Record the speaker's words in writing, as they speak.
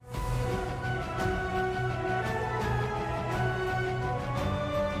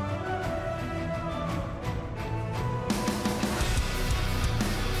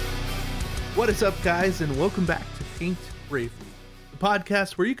What is up, guys, and welcome back to Paint Bravely, the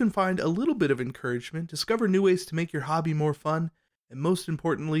podcast where you can find a little bit of encouragement, discover new ways to make your hobby more fun, and most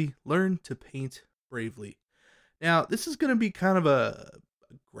importantly, learn to paint bravely. Now, this is going to be kind of a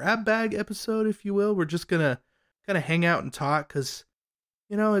grab bag episode, if you will. We're just going to kind of hang out and talk because,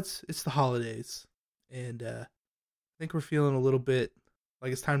 it's the holidays, and I think we're feeling a little bit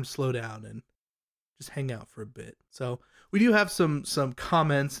like it's time to slow down and just hang out for a bit. So we do have some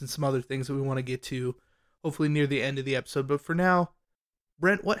comments and some other things that we want to get to, hopefully near the end of the episode. But for now,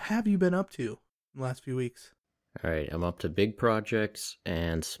 Brent, what have you been up to in the last few weeks? All right, I'm up to big projects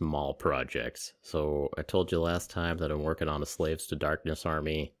and small projects. So I told you last time that I'm working on a Slaves to Darkness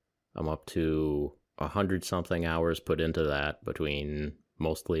army. I'm up to 100-something hours put into that, between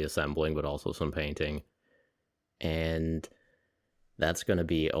mostly assembling but also some painting. And that's going to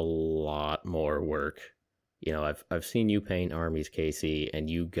be a lot more work. You know, I've seen you paint armies, Casey, and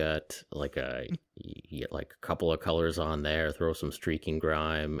you get like a couple of colors on there, throw some streaking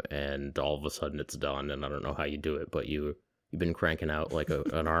grime, and all of a sudden it's done. And I don't know how you do it, but you've been cranking out like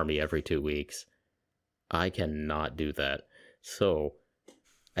an army every 2 weeks. I cannot do that. So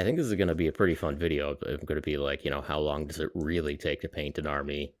I think this is going to be a pretty fun video. I'm going to be like, how long does it really take to paint an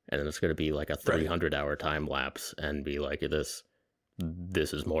army? And then it's going to be like a 300-hour time lapse and be like,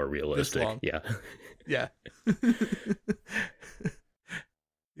 this is more realistic. Yeah. Yeah.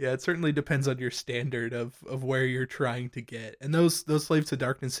 Yeah, it certainly depends on your standard of where you're trying to get. And those Slaves to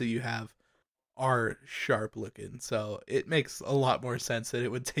Darkness that you have are sharp looking. So it makes a lot more sense that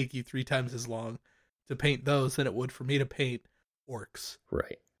it would take you 3 times as long to paint those than it would for me to paint orcs.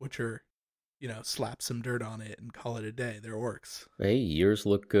 Right. Which are, slap some dirt on it and call it a day. They're orcs. Hey, yours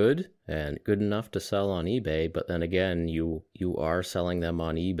look good and good enough to sell on eBay, but then again, you are selling them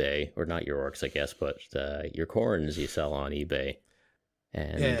on eBay, or not your orcs, I guess, but your corns you sell on eBay.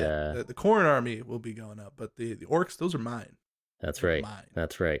 And the corn army will be going up, but the orcs, those are mine. That's right. Mine.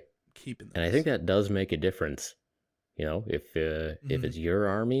 That's right. I'm keeping those. And I think that does make a difference. If it's your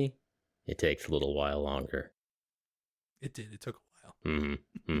army, it takes a little while longer. It did. It took a while.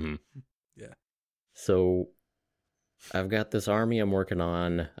 Mm-hmm. Mm-hmm. Yeah. So I've got this army I'm working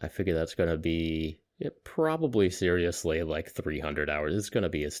on. I figure that's going to be probably seriously like 300 hours. It's going to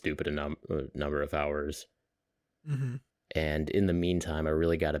be a stupid number of hours. Mm-hmm. And in the meantime, I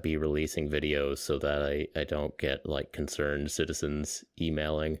really got to be releasing videos so that I don't get like concerned citizens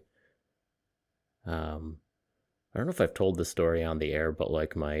emailing. I don't know if I've told this story on the air, but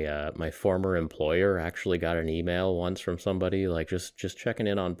like my former employer actually got an email once from somebody like just checking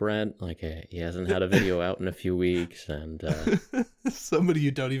in on Brent, like he hasn't had a video out in a few weeks, and somebody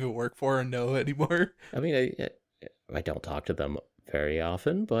you don't even work for or know anymore. I mean, I don't talk to them very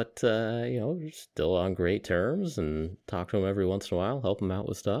often, but still on great terms and talk to them every once in a while, help them out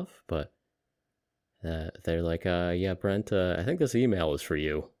with stuff. But they're like, yeah, Brent, I think this email is for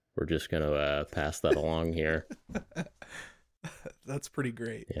you. We're just going to pass that along here. That's pretty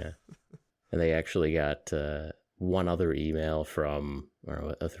great. Yeah. And they actually got one other email from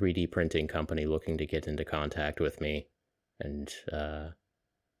a 3D printing company looking to get into contact with me. And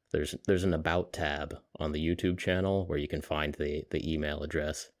there's an About tab on the YouTube channel where you can find the email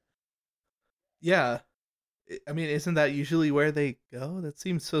address. Yeah. I mean, isn't that usually where they go? That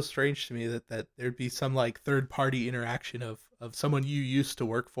seems so strange to me that there'd be some like third party interaction of someone you used to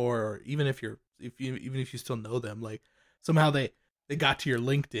work for, or even if you still know them, like somehow they got to your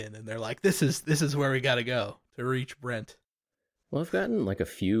LinkedIn and they're like, this is where we got to go to reach Brent. Well, I've gotten like a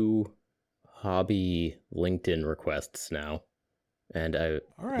few hobby LinkedIn requests now, and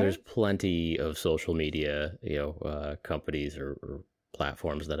there's plenty of social media, companies or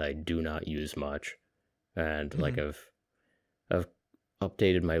platforms that I do not use much. And like I've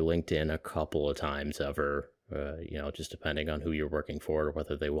updated my LinkedIn a couple of times ever, just depending on who you're working for, or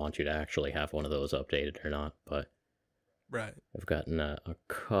whether they want you to actually have one of those updated or not. But right, I've gotten a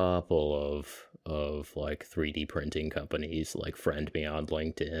couple of like 3D printing companies like friend me on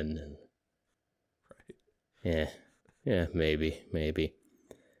LinkedIn. And right. Yeah, maybe.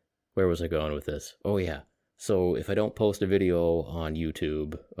 Where was I going with this? Oh yeah. So if I don't post a video on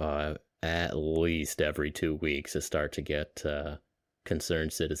YouTube, at least every 2 weeks, I start to get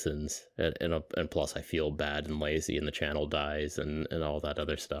concerned citizens, and plus I feel bad and lazy, and the channel dies, and all that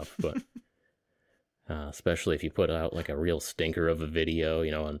other stuff. But especially if you put out like a real stinker of a video,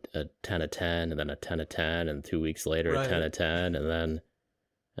 a 10 of 10, and then a 10 of 10, and 2 weeks later a 10 of 10, and then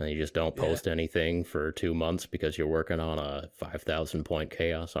you just don't post anything for 2 months because you're working on a 5,000 point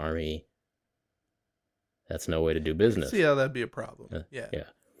chaos army. That's no way to do business. See how that'd be a problem. Yeah.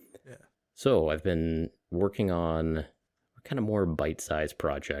 So I've been working on kind of more bite-sized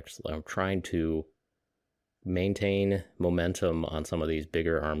projects. I'm trying to maintain momentum on some of these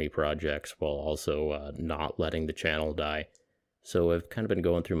bigger army projects while also not letting the channel die. So I've kind of been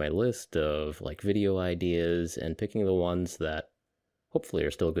going through my list of like video ideas and picking the ones that hopefully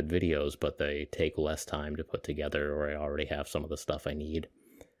are still good videos, but they take less time to put together, or I already have some of the stuff I need.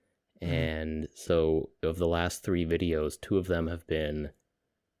 And so of the last 3 videos, 2 of them have been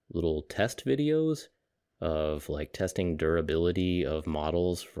little test videos of like testing durability of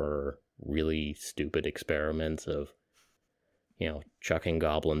models for really stupid experiments of, you know, chucking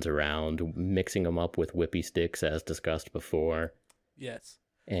goblins around, mixing them up with whippy sticks as discussed before. Yes.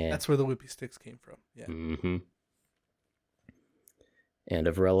 And that's where the whippy sticks came from. Yeah. Mm-hmm. And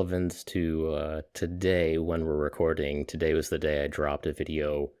of relevance to today, when we're recording, today was the day I dropped a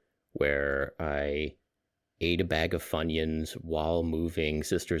video where I ate a bag of Funyuns while moving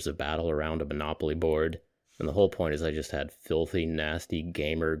Sisters of Battle around a Monopoly board. And the whole point is I just had filthy, nasty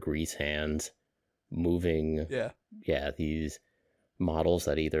gamer grease hands moving these models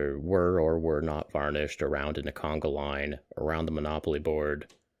that either were or were not varnished around in a conga line around the Monopoly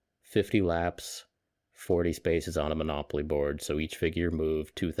board. 50 laps, 40 spaces on a Monopoly board, so each figure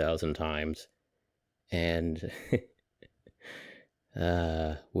moved 2,000 times. And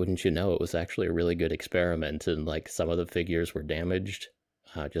wouldn't you know, it was actually a really good experiment, and like some of the figures were damaged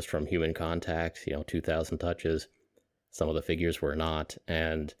just from human contact, 2,000 touches. Some of the figures were not,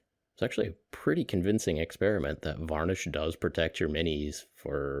 and it's actually a pretty convincing experiment that varnish does protect your minis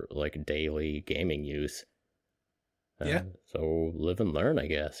for like daily gaming use. So live and learn, I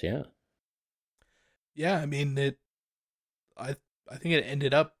guess. Yeah, I mean, I think it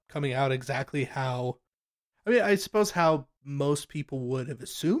ended up coming out exactly how, I suppose how most people would have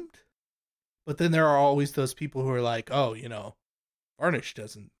assumed, but then there are always those people who are like, oh, varnish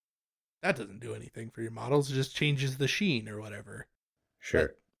doesn't do anything for your models, it just changes the sheen or whatever. Sure.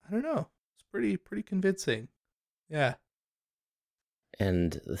 But, I don't know. It's pretty convincing. Yeah.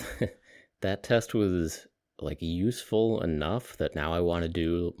 And that test was like useful enough that now I want to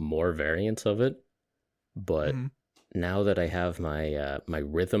do more variants of it. But now that I have my my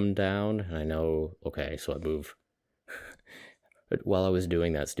rhythm down, and I know, okay, so I move. But while I was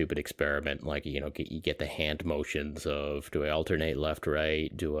doing that stupid experiment, like, you get the hand motions of, do I alternate left,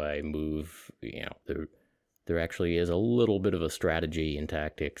 right? Do I move? There actually is a little bit of a strategy and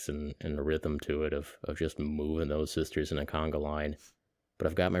tactics and a rhythm to it of just moving those sisters in a conga line. But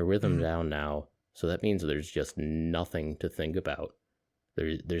I've got my rhythm down now, so that means there's just nothing to think about.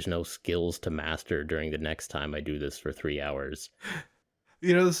 There's no skills to master during the next time I do this for 3 hours.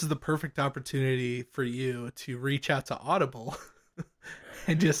 This is the perfect opportunity for you to reach out to Audible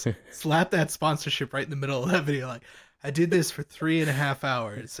and just slap that sponsorship right in the middle of that video. Like, I did this for 3.5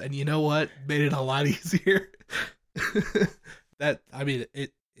 hours, and you know what? Made it a lot easier.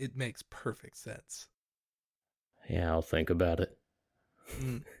 It makes perfect sense. Yeah, I'll think about it.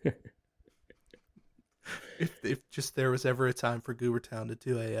 If just there was ever a time for Goobertown to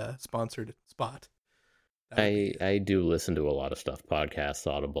do a sponsored spot. I do listen to a lot of stuff, podcasts,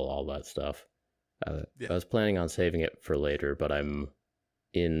 Audible, all that stuff. I was planning on saving it for later, but I'm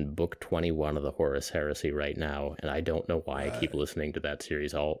in book 21 of the Horus Heresy right now, and I don't know why I keep listening to that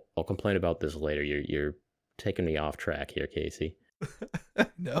series. I'll complain about this later. You're taking me off track here, Casey.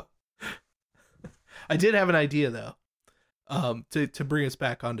 No. I did have an idea though, to bring us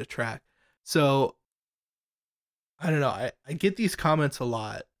back onto track. So I don't know. I get these comments a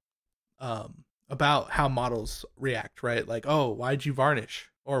lot about how models react, right? Like, oh, why'd you varnish?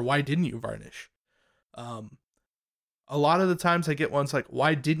 Or why didn't you varnish? A lot of the times I get ones like,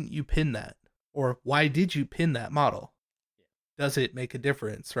 why didn't you pin that? Or why did you pin that model? Does it make a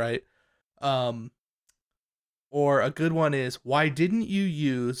difference, right? Or a good one is, why didn't you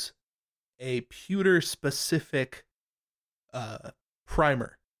use a pewter specific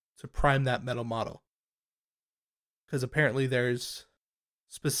primer to prime that metal model? Because apparently there's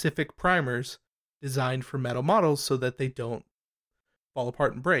specific primers designed for metal models so that they don't fall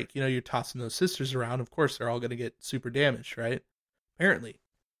apart and break. You're tossing those sisters around. Of course, they're all going to get super damaged, right? Apparently,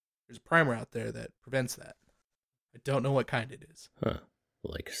 there's a primer out there that prevents that. I don't know what kind it is. Huh.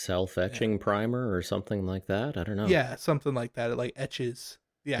 Like self-etching primer or something like that? I don't know. Yeah, something like that. It like etches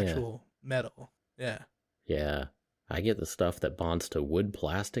the actual metal. Yeah. Yeah. I get the stuff that bonds to wood,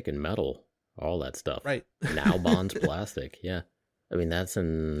 plastic, and metal. All that stuff. Right. Now bonds plastic. Yeah. I mean, that's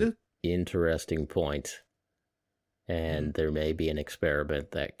an interesting point. And there may be an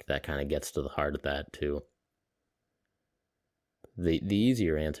experiment that kind of gets to the heart of that too. The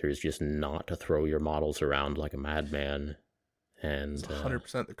easier answer is just not to throw your models around like a madman. And it's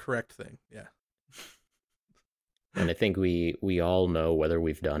 100% the correct thing. Yeah. And I think we all know, whether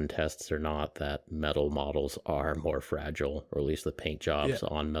we've done tests or not, that metal models are more fragile, or at least the paint jobs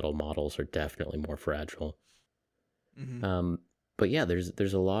on metal models are definitely more fragile. Mm-hmm. But yeah,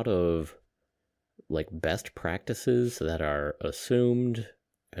 there's a lot of like best practices that are assumed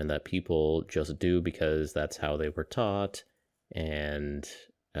and that people just do because that's how they were taught, and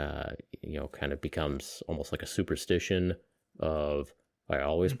kind of becomes almost like a superstition of, I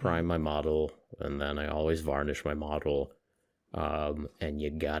always prime my model and then I always varnish my model, and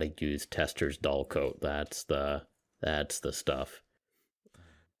you gotta use Tester's dull coat. That's the stuff.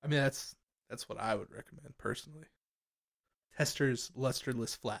 I mean, that's what I would recommend personally. Tester's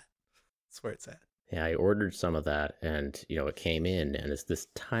lusterless flat. That's where it's at. Yeah, I ordered some of that, and it came in, and it's this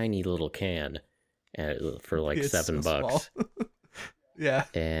tiny little can, and for like It's so $7. Yeah.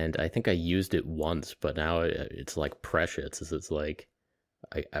 And I think I used it once, but now it's like precious. It's like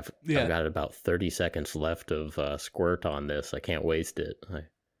I've got about 30 seconds left of squirt on this. I can't waste it.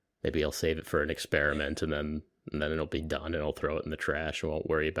 Maybe I'll save it for an experiment, and then it'll be done, and I'll throw it in the trash. I won't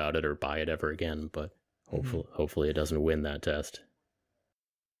worry about it or buy it ever again. But hopefully it doesn't win that test.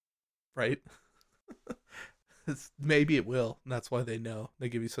 Right. Maybe it will, and that's why they know. They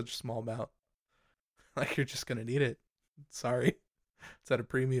give you such a small amount. Like, you're just gonna need it. Sorry. It's at a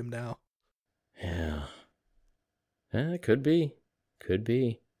premium now. Yeah. It could be.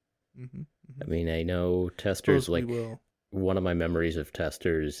 I mean, I know Testers, like, one of my memories of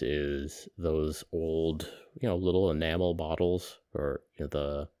Testers is those old, little enamel bottles, or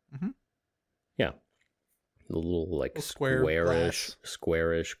the little like squarish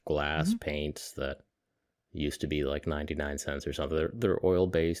glass paints that used to be like 99 cents or something. They're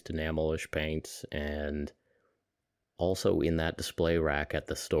oil-based enamelish paints, and also in that display rack at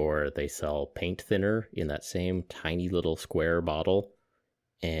the store, they sell paint thinner in that same tiny little square bottle.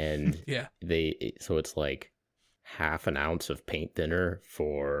 And so it's like half an ounce of paint thinner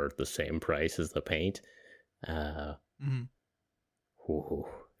for the same price as the paint.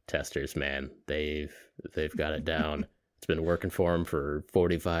 Testers, man, they've got it down. It's been working for them for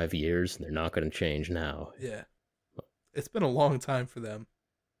 45 years, and they're not going to change now. Yeah. It's been a long time for them.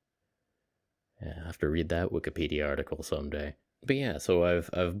 Yeah, I have to read that Wikipedia article someday. But yeah, so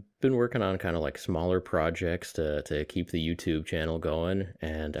I've been working on kind of like smaller projects to keep the YouTube channel going,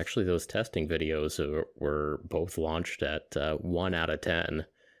 and actually those testing videos were both launched at 1 out of 10.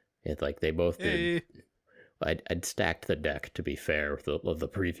 It's like they both did. I'd stacked the deck, to be fair, of the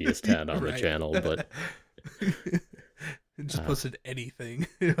previous 10 on the channel, but just posted anything.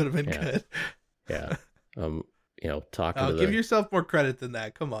 It would have been good. Yeah. Talking to give yourself more credit than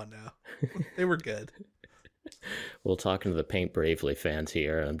that. Come on now. They were good. Well, talking to the Paint Bravely fans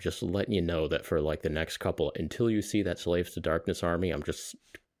here, I'm just letting you know that for like the next couple, until you see that Slaves to Darkness Army, I'm just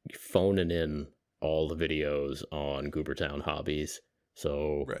phoning in all the videos on Goobertown Hobbies.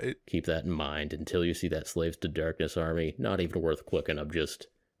 So keep that in mind. Until you see that Slaves to Darkness Army, not even worth clicking.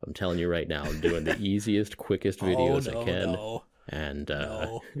 I'm telling you right now, I'm doing the easiest, quickest videos I can. No. And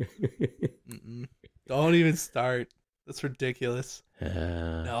don't even start. That's ridiculous.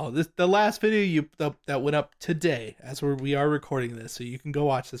 No, the last video that went up today, as we are recording this, so you can go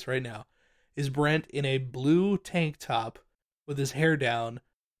watch this right now, is Brent in a blue tank top with his hair down,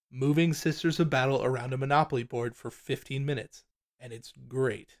 moving Sisters of Battle around a Monopoly board for 15 minutes, and it's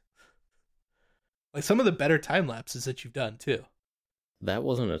great. Like some of the better time lapses that you've done too. That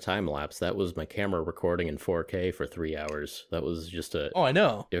wasn't a time lapse. That was my camera recording in 4K for 3 hours. That was just Oh, I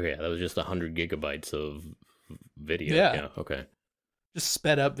know. Okay, that was just 100 gigabytes of video. Yeah. Okay. Just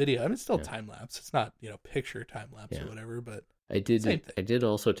sped up video. I mean, it's still time lapse. It's not, picture time lapse or whatever, but I did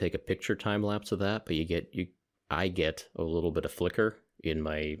also take a picture time lapse of that, but I get a little bit of flicker in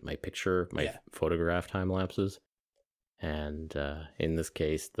my picture, photograph time lapses. And in this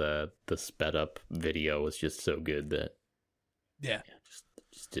case, the sped up video was just so good that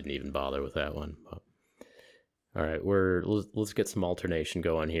just didn't even bother with that one. But, all right, let's get some alternation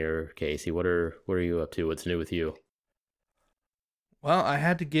going here, Casey. What are you up to? What's new with you? Well, I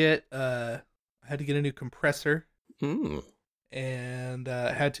had to get a new compressor, and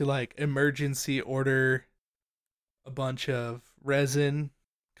had to like emergency order a bunch of resin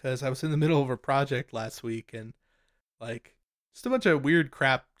because I was in the middle of a project last week, and like just a bunch of weird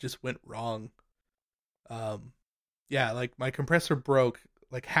crap just went wrong. Like my compressor broke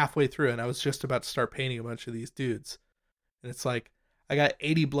like halfway through, and I was just about to start painting a bunch of these dudes, and it's like I got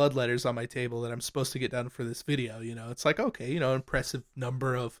 80 blood letters on my table that I'm supposed to get done for this video. It's like, okay, impressive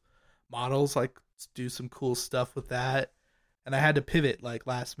number of models, like let's do some cool stuff with that. And I had to pivot like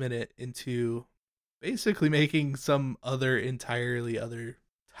last minute into basically making some entirely other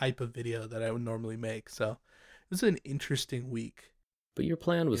type of video that I would normally make. So it was an interesting week. But your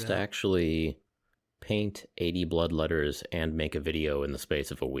plan was You to know? actually paint 80 blood letters and make a video in the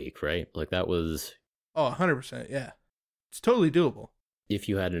space of a week, right? Like that was, Oh, 100%. Yeah. It's totally doable. if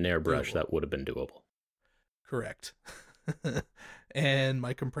you had an airbrush, Doable. that would have been doable. Correct. And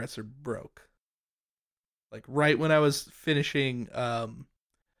my compressor broke. Like right when I was finishing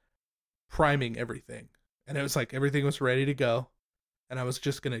priming everything. And it was like everything was ready to go. And I was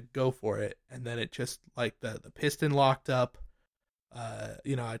just gonna go for it. And then it just like the piston locked up.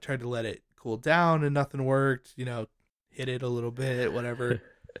 I tried to let it cool down and nothing worked, hit it a little bit, whatever.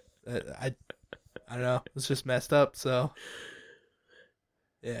 I don't know. It was just messed up, so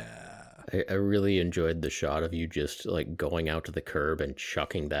yeah. I really enjoyed the shot of you just like going out to the curb and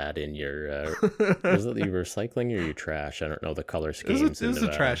chucking that in your was it your recycling or your trash? I don't know the color schemes. It was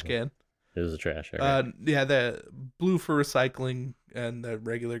a trash can. It was a trash. Okay. Yeah, the blue for recycling and the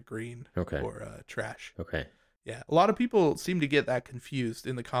regular green Okay. for trash. Okay. Yeah, a lot of people seem to get that confused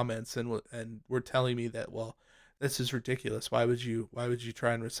in the comments and were telling me that, well, this is ridiculous. Why would you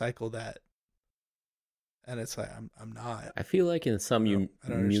try and recycle that? And it's like I'm not. I feel like in some I don't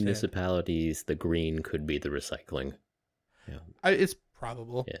understand. municipalities, the green could be the recycling. Yeah. It's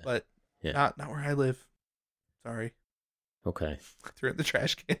probable, Yeah. but Yeah. not where I live. Sorry, Okay. threw it in the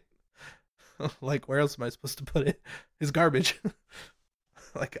trash can. Like, where else am I supposed to put it? It's garbage.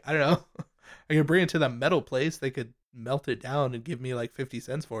 Like, I don't know. I could bring it to the metal place. They could melt it down and give me like 50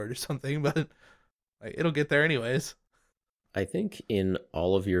 cents for it or something, but like it'll get there anyways. I think in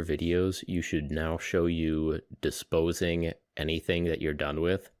all of your videos, you should now show you disposing anything that you're done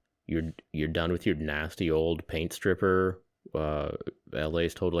with. You're done with your nasty old paint stripper.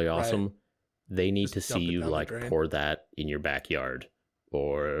 LA's totally awesome. Right. They need Just to dump see it you down the like drain. pour that in your backyard,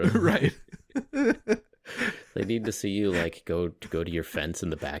 or Right. they need to see you like go to your fence in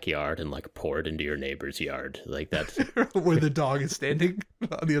the backyard and like pour it into your neighbor's yard. Like that's Where the dog is standing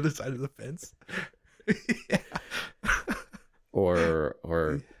on the other side of the fence. Yeah. or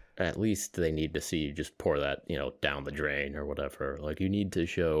at least they need to see you just pour that, down the drain or whatever. Like you need to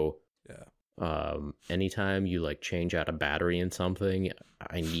show Yeah. anytime you like change out a battery in something,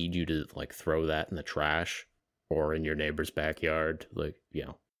 I need you to like throw that in the trash or in your neighbor's backyard. Like,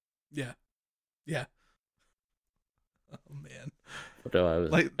 Yeah. Yeah. Oh man. But no,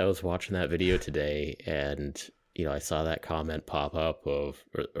 Like- I was watching that video today, and I saw that comment pop up or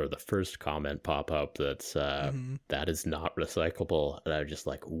the first comment pop up that's Mhm. that is not recyclable, and I was just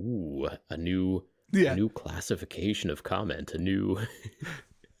like, ooh, a new Yeah. classification of comment, a new.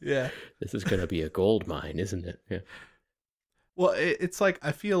 Yeah. This is gonna be a gold mine, isn't it? Yeah. Well, it's like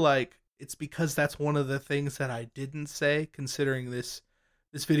I feel like it's because that's one of the things that I didn't say. Considering this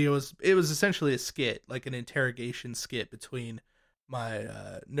video was essentially a skit, like an interrogation skit between my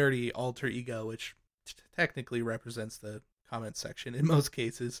nerdy alter ego, which technically represents the comment section in most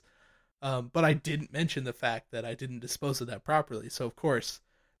cases. But I didn't mention the fact that I didn't dispose of that properly. So of course,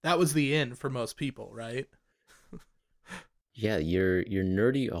 that was the end for most people, right? Yeah, your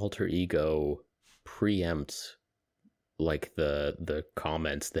nerdy alter ego preempts like the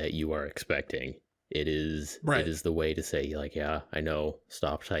comments that you are expecting. It is Right. It is the way to say like, yeah, I know,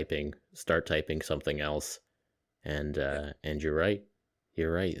 start typing something else. And you're right.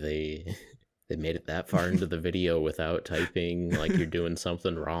 You're right. They made it that far into the video without typing like you're doing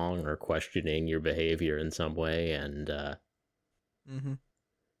something wrong or questioning your behavior in some way, and Mm-hmm.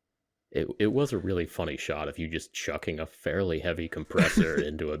 It was a really funny shot of you just chucking a fairly heavy compressor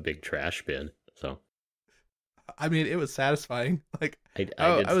into a big trash bin. So I mean, it was satisfying. Like I did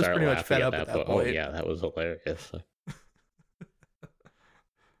I was start pretty much laughing fed at up at that Oh point. yeah, that was hilarious.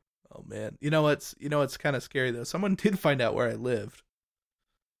 Oh man, you know what's kind of scary though? Someone did find out where I lived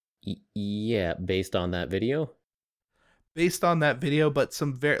Yeah, based on that video. based on that video, but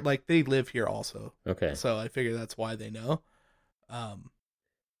some they live here also, Okay. so I figure that's why they know.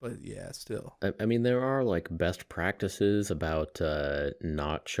 But yeah, still. I mean, there are like best practices about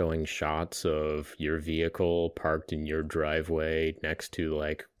not showing shots of your vehicle parked in your driveway next to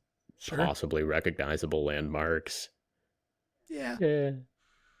like Sure. possibly recognizable landmarks. Yeah. Yeah.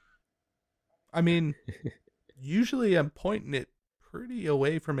 I mean, usually I'm pointing it pretty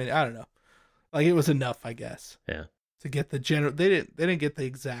away from it. I don't know. Like it was enough, I guess. Yeah. To get the general, they didn't get the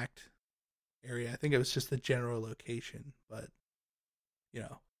exact area. I think it was just the general location, but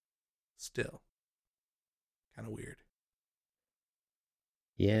still kind of weird.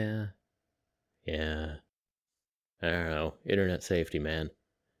 Yeah. Yeah. I don't know. Internet safety, man.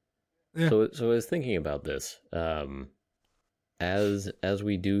 Yeah. So I was thinking about this. As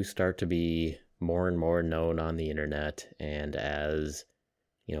we do start to be more and more known on the internet, and as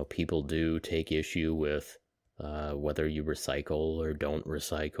people do take issue with whether you recycle or don't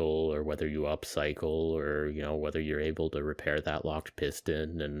recycle, or whether you upcycle, or, you know, whether you're able to repair that locked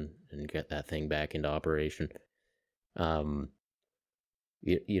piston and get that thing back into operation.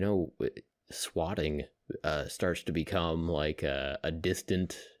 You know, swatting starts to become like a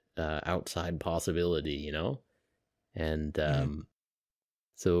distant outside possibility, you know? And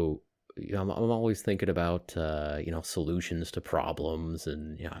so, you know, I'm always thinking about, you know, solutions to problems,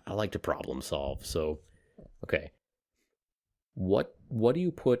 and, you know, I like to problem solve. So, okay. What do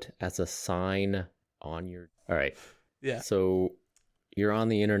you put as a sign on your... All right. Yeah. So you're on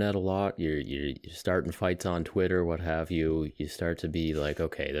the internet a lot. You're starting fights on Twitter, what have you. You start to be like,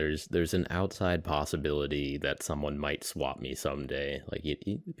 okay, there's an outside possibility that someone might swap me someday. Like,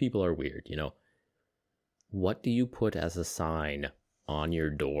 people are weird, you know. What do you put as a sign on your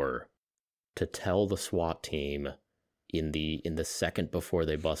door to tell the SWAT team in the second before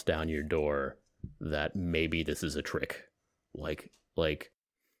they bust down your door that maybe this is a trick? Like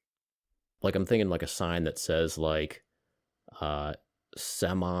I'm thinking like a sign that says like,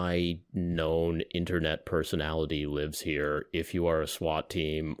 semi-known internet personality lives here. If you are a SWAT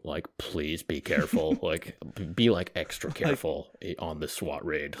team, like, please be careful. Like, be like extra careful on the SWAT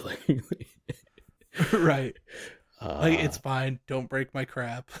raid. Right. Like, it's fine. Don't break my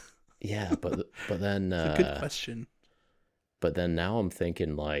crap. Yeah, but then it's a good question. But then now I'm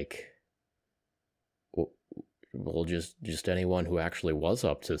thinking like, well, just anyone who actually was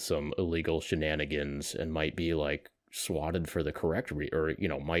up to some illegal shenanigans and might be like swatted for the correct or, you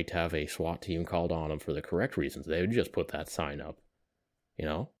know, might have a SWAT team called on them for the correct reasons. They would just put that sign up, you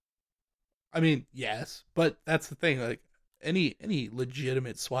know? I mean, yes, but that's the thing. Like, any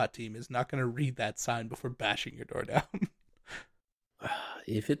legitimate SWAT team is not going to read that sign before bashing your door down.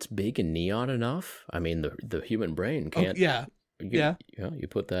 If it's big and neon enough, I mean, the human brain can't. Yeah. You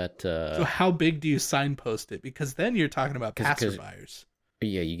put that. So how big do you signpost it? Because then you're talking about passerbyers.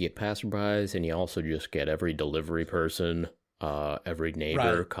 Yeah, you get passerbys, and you also just get every delivery person, every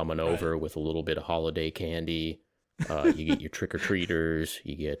neighbor coming over with a little bit of holiday candy. You get your trick-or-treaters.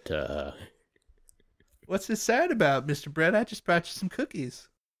 You get... What's this sad about, Mr. Brett? I just brought you some cookies.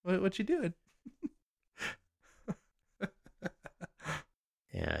 What you doing?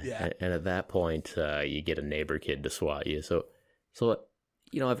 Yeah. And at that point, you get a neighbor kid to swat you. So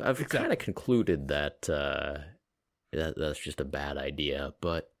you know, I've Exactly. kind of concluded that that's just a bad idea.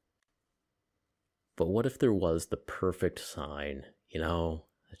 But what if there was the perfect sign? You know,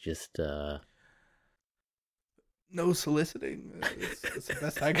 it's just no soliciting. It's the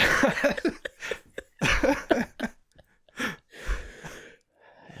best I got.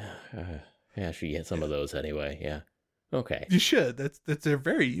 Yeah, I should get some of those anyway. Yeah. Okay. You should. They're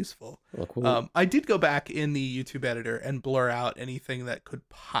very useful. Look, I did go back in the YouTube editor and blur out anything that could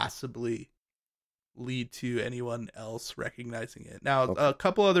possibly lead to anyone else recognizing it. Now, a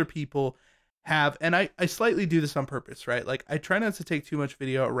couple other people have, and I slightly do this on purpose, right? Like, I try not to take too much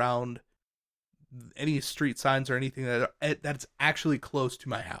video around any street signs or anything that's actually close to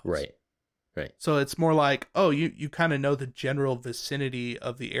my house. Right. So it's more like, oh, you kind of know the general vicinity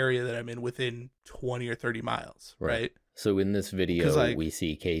of the area that I'm in within 20 or 30 miles, right? So in this video, like, we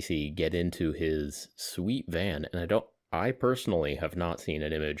see Casey get into his sweet van, and I personally have not seen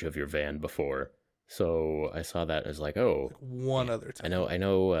an image of your van before. So I saw that and was like, oh, like one other time. I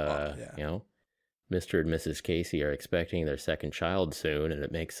know, you know, Mr. and Mrs. Casey are expecting their second child soon, and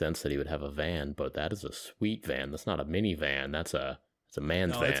it makes sense that he would have a van, but that is a sweet van. That's not a minivan. It's a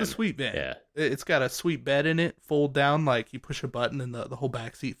man's van. It's a sweet van. Yeah. It's got a sweet bed in it, fold down, like you push a button and the whole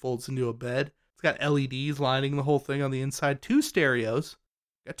back seat folds into a bed. It's got LEDs lining the whole thing on the inside. 2 stereos.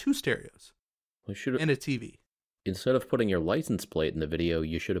 Got 2 stereos. And a TV. Instead of putting your license plate in the video,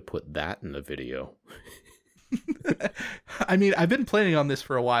 you should have put that in the video. I mean, I've been planning on this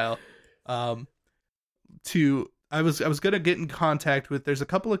for a while. I was gonna get in contact with. There's a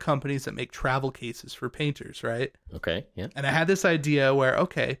couple of companies that make travel cases for painters, right? Okay, yeah. And I had this idea where,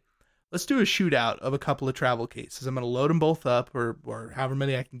 okay, let's do a shootout of a couple of travel cases. I'm gonna load them both up, or however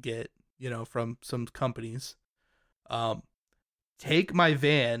many I can get, you know, from some companies. Take my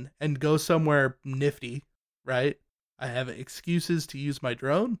van and go somewhere nifty, right? I have excuses to use my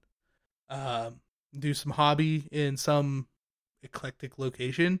drone. Do some hobby in some eclectic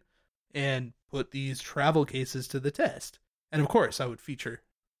location, and put these travel cases to the test. And of course, I would feature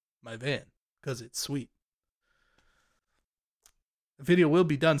my van because it's sweet. The video will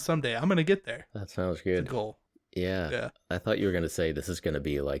be done someday. I'm going to get there. That sounds good. It's a goal. Yeah. I thought you were going to say this is going to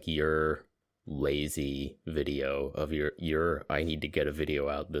be like your lazy video of your I need to get a video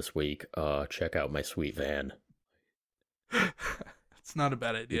out this week. Check out my sweet van. It's not a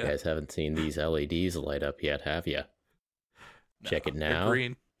bad You idea. guys haven't seen these LEDs light up yet, have you? Check it now.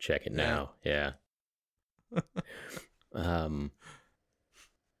 Green. Check it now. Yeah. But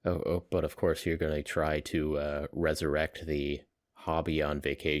of course you're going to try to resurrect the hobby on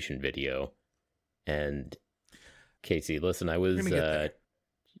vacation video. And Casey, listen, I was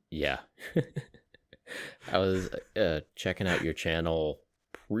yeah. I was checking out your channel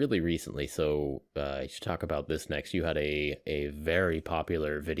really recently, so I should talk about this next. You had a very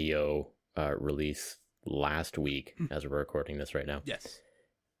popular video release last week as we're recording this right now. Yes.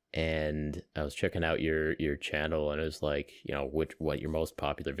 And I was checking out your channel, and it was like, you know, what your most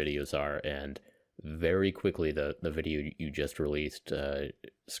popular videos are, and very quickly the video you just released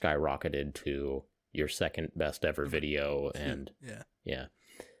skyrocketed to your second best ever video. And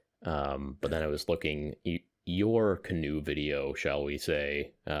but then I was looking, your canoe video, shall we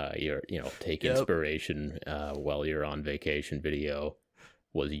say, your take inspiration while you're on vacation video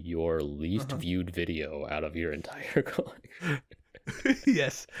was your least viewed video out of your entire collection.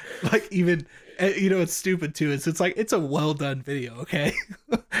 Yes, like, even, it's stupid too. It's like, it's a well done video, okay?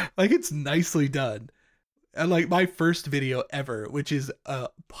 Like, it's nicely done. And like, my first video ever, which is a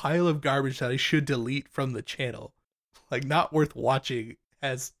pile of garbage that I should delete from the channel, like, not worth watching,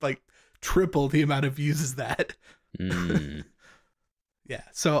 has like triple the amount of views as that. Yeah,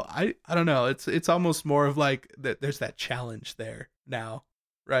 so I don't know, it's almost more of like that there's that challenge there now,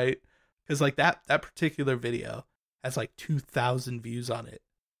 right? Because like that particular video has like 2,000 views on it,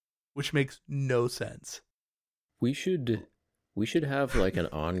 which makes no sense. We should have like an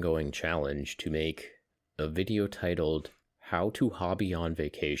ongoing challenge to make a video titled "How to Hobby on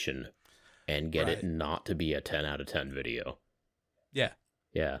Vacation" and get it not to be a 10 out of 10 video.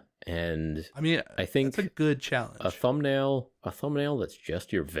 Yeah, and I mean, I think that's a good challenge. A thumbnail that's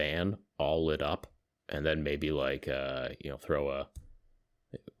just your van all lit up, and then maybe like throw a,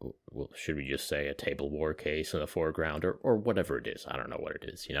 well, should we just say a table war case in the foreground, or whatever it is. I don't know what it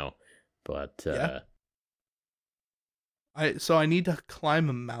is, but I need to climb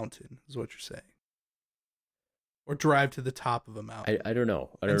a mountain, is what you're saying, or drive to the top of a mountain. I don't know.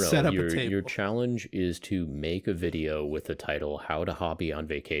 Set up a table. Your challenge is to make a video with the title "How to Hobby on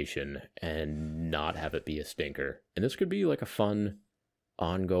Vacation" and not have it be a stinker. And this could be like a fun,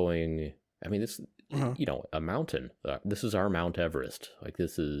 ongoing. I mean, this, a mountain. This is our Mount Everest. Like,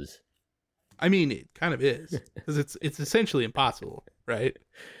 this is. I mean, it kind of is, because it's essentially impossible, right?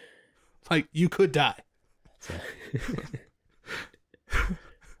 Like, you could die.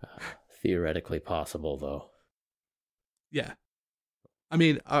 Theoretically possible, though. Yeah. I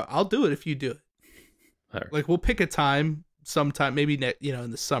mean, I'll do it if you do it. Right. Like, we'll pick a time sometime, maybe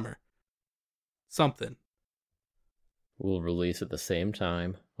in the summer. Something. We'll release at the same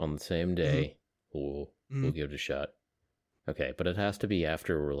time on the same day. We'll give it a shot. Okay, but it has to be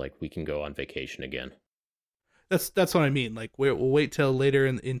after we can go on vacation again. That's what I mean. Like, we'll wait till later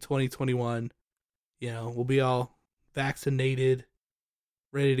in 2021. We'll be all vaccinated,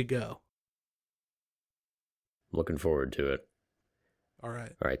 ready to go. Looking forward to it. All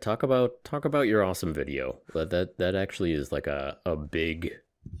right. Talk about your awesome video. That actually is like a big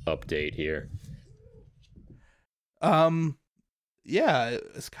update here. Yeah,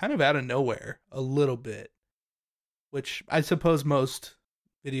 it's kind of out of nowhere a little bit, which I suppose most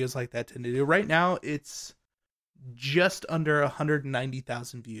videos like that tend to do. Right now, it's just under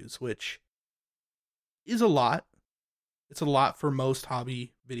 190,000 views, which is a lot. It's a lot for most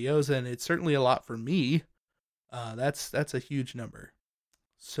hobby videos, and it's certainly a lot for me. That's a huge number.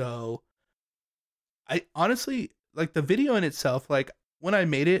 So I honestly, like, the video in itself, like, when I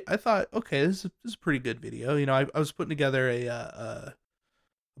made it, I thought, okay, this is a pretty good video. I was putting together a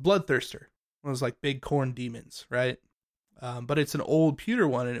Bloodthirster. One of those like big corn demons, right? But it's an old pewter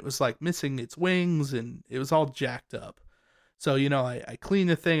one, and it was like missing its wings, and it was all jacked up. So, I clean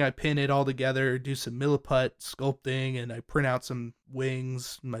the thing, I pin it all together, do some milliput sculpting, and I print out some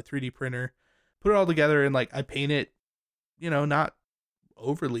wings in my 3D printer, put it all together, and like I paint it, not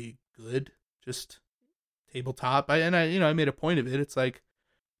overly good, just tabletop. I made a point of it. It's like,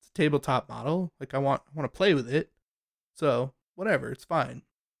 it's a tabletop model. Like, I want to play with it. So whatever, it's fine.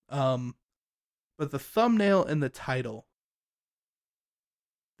 But the thumbnail and the title,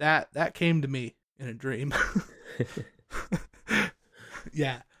 that came to me in a dream.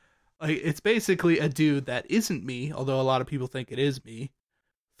 Yeah. Like, it's basically a dude that isn't me, although a lot of people think it is me,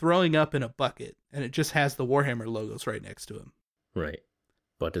 throwing up in a bucket, and it just has the Warhammer logos right next to him. Right.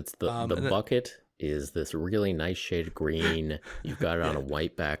 But it's the bucket is this really nice shade of green. You've got it on a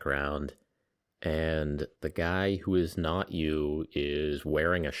white background, and the guy who is not you is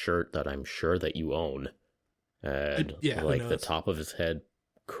wearing a shirt that I'm sure that you own. And Yeah, who like the knows? top of his head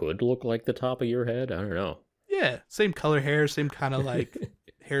could look like the top of your head. I don't know. Yeah, same color hair, same kind of like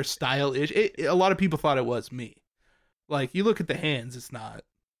hairstyle ish. A lot of people thought it was me. Like you look at the hands, it's not.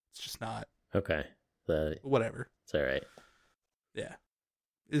 It's just not. Okay. Whatever. It's all right. Yeah,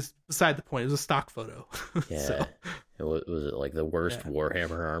 is beside the point. It was a stock photo. Yeah. So, Was it like the worst Yeah.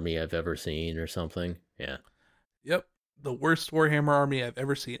 Warhammer army I've ever seen or something? Yeah. yep, the worst Warhammer army I've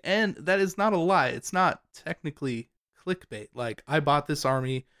ever seen, and that is not a lie. It's not technically clickbait. Like I bought this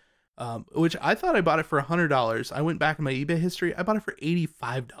army, which I thought I bought it for $100. I went back in my eBay history. I bought it for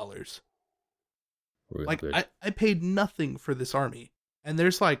 $85. Real Like good. I paid nothing for this army, and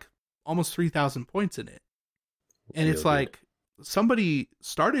there's like almost 3,000 points in it. And Real it's good. like somebody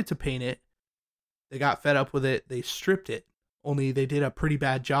started to paint it, they got fed up with it, they stripped it. Only they did a pretty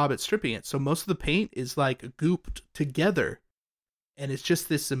bad job at stripping it. So most of the paint is like gooped together, and it's just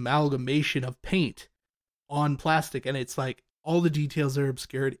this amalgamation of paint on plastic, and it's like all the details are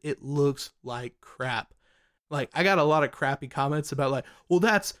obscured. It looks like crap. Like I got a lot of crappy comments about like, well,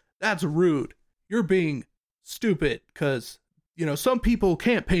 that's rude. You're being stupid because some people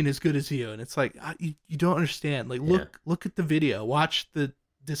can't paint as good as you, and it's like you don't understand. Like look at the video, watch the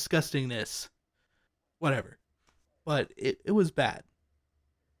disgustingness, whatever. But it was bad.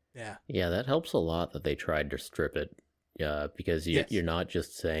 Yeah. Yeah, that helps a lot that they tried to strip it. Because Yes. you're not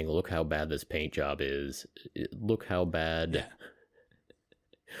just saying, look how bad this paint job is. Look how bad.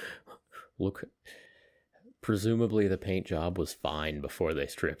 Yeah. Look. Presumably the paint job was fine before they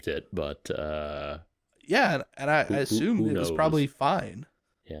stripped it, but Yeah, and I assumed who it was knows? probably fine.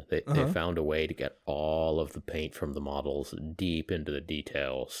 yeah, they found a way to get all of the paint from the models deep into the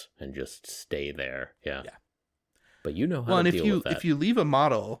details and just stay there. Yeah. Yeah. But you know how Well, to and deal with that. if you leave a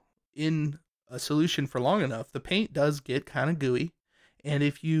model in a solution for long enough, the paint does get kind of gooey. And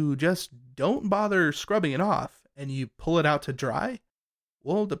if you just don't bother scrubbing it off and you pull it out to dry,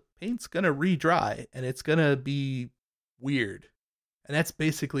 well, the paint's going to re-dry and it's going to be weird. And that's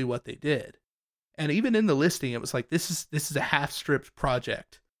basically what they did. And even in the listing, it was like, this is a half-stripped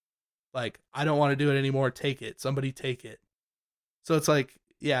project. Like, I don't want to do it anymore. Take it. Somebody take it. So it's like,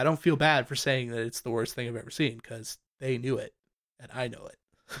 yeah, I don't feel bad for saying that it's the worst thing I've ever seen because they knew it and I know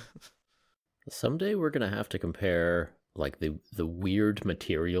it. Someday we're gonna have to compare like the weird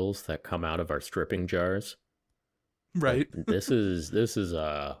materials that come out of our stripping jars. Right. Like, this is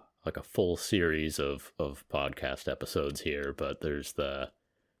like a full series of podcast episodes here, but there's It's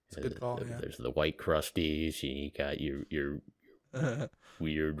a good call, yeah. there's the white crusties, you got your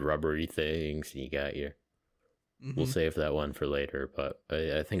weird rubbery things, and you got your we'll save that one for later, but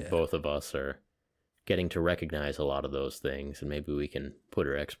I think both of us are getting to recognize a lot of those things, and maybe we can put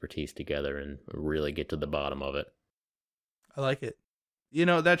our expertise together and really get to the bottom of it. I like it.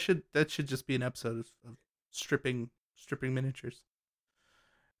 That should just be an episode of stripping miniatures.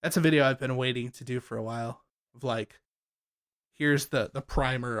 That's a video I've been waiting to do for a while. Of like, here's the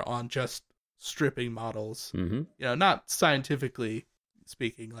primer on just stripping models. Mm-hmm. Not scientifically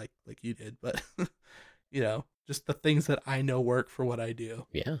speaking like you did, but just the things that I know work for what I do.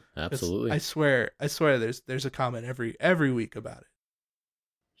 Yeah, absolutely. I swear there's a comment every week about it.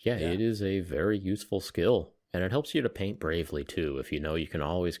 Yeah, it is a very useful skill, and it helps you to paint bravely too. If you can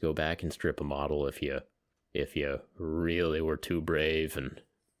always go back and strip a model if you really were too brave and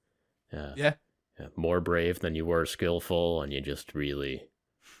more brave than you were skillful, and you just really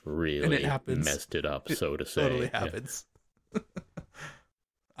And it happens. messed it up, so to say. Totally happens.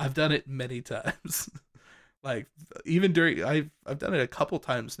 I've done it many times. Like even during I've done it a couple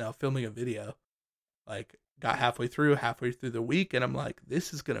times now filming a video. Like got halfway through the week, and I'm like,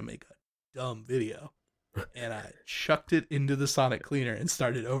 this is gonna make a dumb video. And I chucked it into the Sonic cleaner and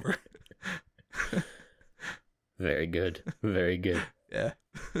started over. Very good. Very good. Yeah.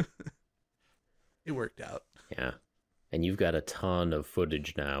 It worked out. Yeah. And you've got a ton of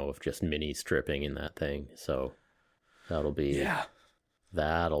footage now of just mini stripping in that thing. So that'll be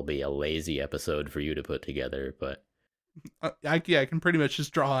a lazy episode for you to put together, but I can pretty much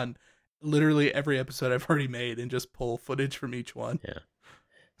just draw on literally every episode I've already made and just pull footage from each one. yeah.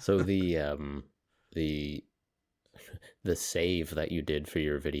 So the save that you did for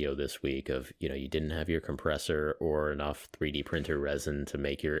your video this week of, you didn't have your compressor or enough 3D printer resin to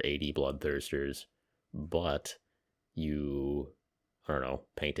make your 80 bloodthirsters, but you, I don't know,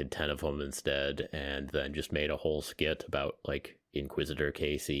 painted 10 of them instead, and then just made a whole skit about like Inquisitor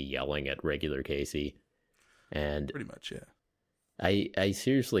Casey yelling at regular Casey. And Pretty much, yeah. I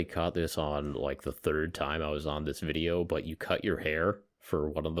seriously caught this on like the third time I was on this video, but you cut your hair for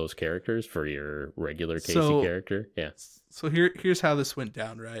one of those characters, for your regular Casey character. Yeah. So here's how this went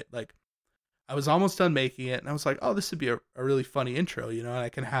down, right? Like I was almost done making it, and I was like, oh, this would be a really funny intro, and I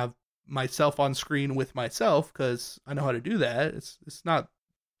can have myself on screen with myself because I know how to do that. It's not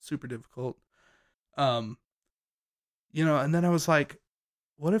super difficult. And then I was like,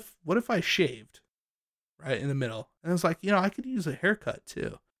 what if I shaved right in the middle? And I was like, I could use a haircut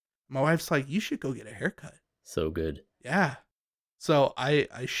too. My wife's like, you should go get a haircut. So good. Yeah. So I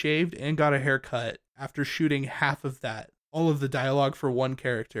shaved and got a haircut after shooting half of that, all of the dialogue for one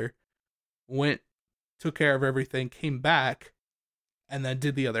character, took care of everything, came back, and then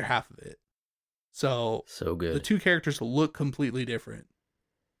did the other half of it. So good. The two characters look completely different.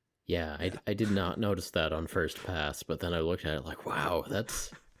 Yeah, I did not notice that on first pass, but then I looked at it like, wow,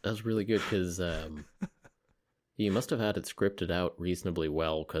 that's really good, because you must have had it scripted out reasonably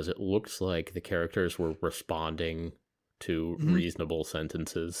well, because it looks like the characters were responding to reasonable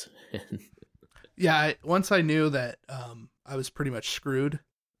sentences. Yeah, once I knew that I was pretty much screwed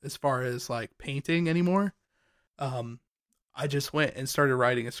as far as like painting anymore, I just went and started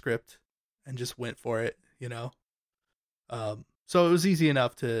writing a script and just went for it, So it was easy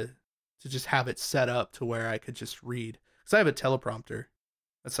enough to just have it set up to where I could just read, because I have a teleprompter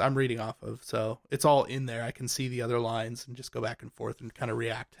I'm reading off of, so it's all in there. I can see the other lines and just go back and forth and kind of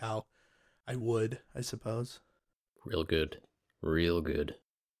react how I would, I suppose. Real good. It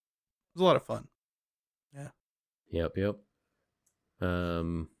was a lot of fun. Yeah. Yep.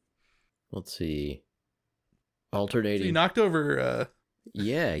 Let's see. Alternating. So you knocked over.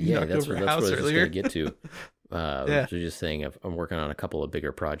 Yeah. That's what I was just gonna get to. Yeah. So just saying, I'm working on a couple of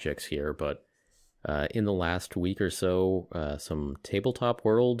bigger projects here, but in the last week or so, some Tabletop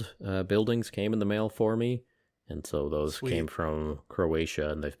World buildings came in the mail for me, and so those came from Croatia,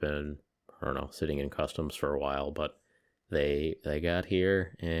 and they've been, I don't know, sitting in customs for a while, but they got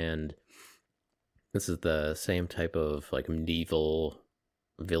here, and this is the same type of like medieval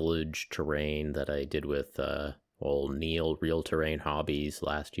village terrain that I did with old Neil Real Terrain Hobbies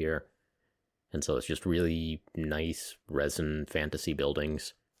last year. And so it's just really nice resin fantasy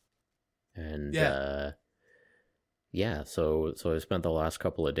buildings. And so I spent the last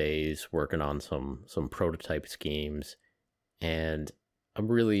couple of days working on some prototype schemes, and I'm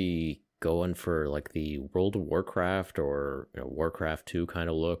really going for like the World of Warcraft or Warcraft 2 kind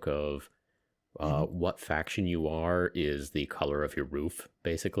of look of what faction you are is the color of your roof,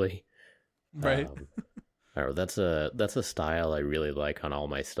 basically. Right. That's a style I really like on all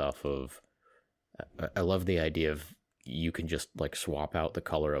my stuff. I love the idea of you can just like swap out the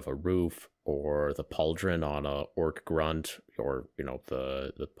color of a roof or the pauldron on a orc grunt, or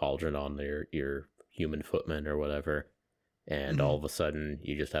the pauldron on your human footman or whatever, and all of a sudden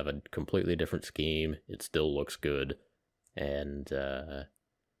you just have a completely different scheme. It still looks good, and I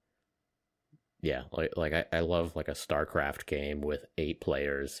love like a StarCraft game with 8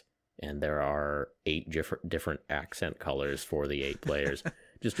 players, and there are 8 different accent colors for the 8 players.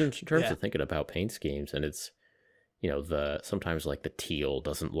 Just in terms of thinking about paint schemes, and it's, sometimes like the teal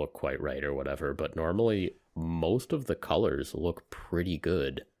doesn't look quite right or whatever, but normally most of the colors look pretty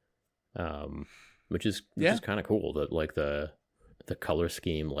good, which is kind of cool that like the color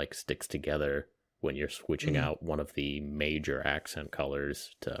scheme like sticks together when you're switching out one of the major accent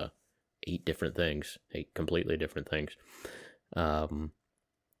colors to 8 completely different things.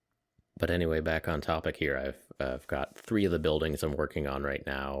 But anyway, back on topic here, I've got 3 of the buildings I'm working on right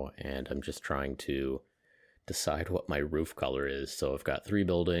now, and I'm just trying to decide what my roof color is. So I've got 3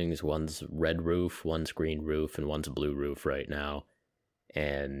 buildings. One's red roof, one's green roof, and one's blue roof right now.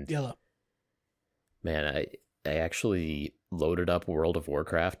 And yellow. Man, I actually loaded up World of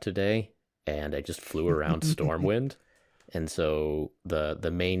Warcraft today, and I just flew around Stormwind. And so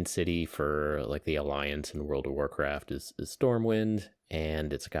the main city for like the Alliance in World of Warcraft is Stormwind,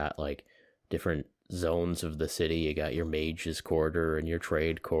 and it's got like different zones of the city. You got your mage's quarter and your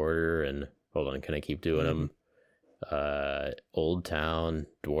trade quarter, and hold on, can I keep doing them? Old Town,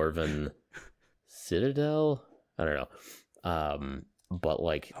 Dwarven, Citadel. I don't know. But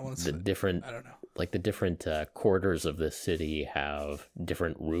like the different, I don't know, like the different quarters of this city have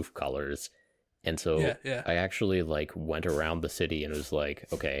different roof colors. And so I actually like went around the city and was like,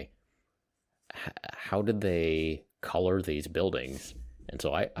 okay, how did they color these buildings? And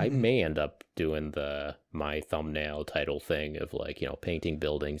so I may end up doing my thumbnail title thing of like, painting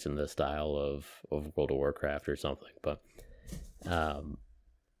buildings in the style of World of Warcraft or something. But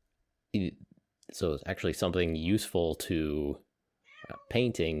so it's actually something useful to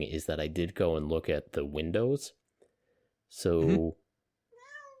painting is that I did go and look at the windows. So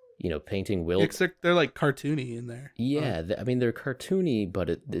painting will... They're like cartoony in there. Yeah, I mean, they're cartoony, but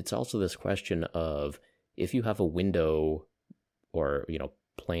it's also this question of if you have a window or,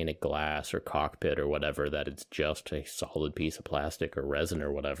 pane of glass or cockpit or whatever, that it's just a solid piece of plastic or resin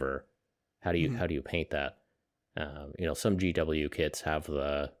or whatever. How do you paint that? Some GW kits have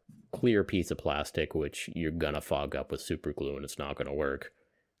the clear piece of plastic, which you're gonna fog up with super glue and it's not gonna work.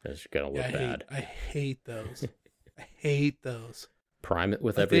 It's gonna look bad. I hate those. I hate those. Prime it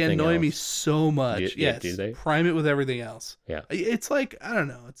with everything else. They annoy me so much. Yes. Do they? Prime it with everything else. Yeah. It's like, I don't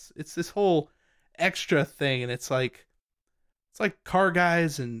know. It's this whole extra thing, and it's like car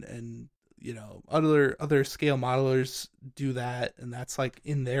guys and other scale modelers do that, and that's like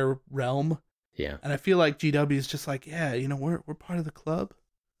in their realm. Yeah. And I feel like GW is just like, yeah, we're part of the club.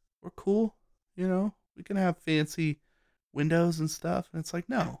 We're cool. We can have fancy windows and stuff. And it's like,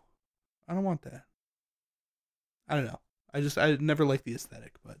 no, I don't want that. I don't know. I never liked the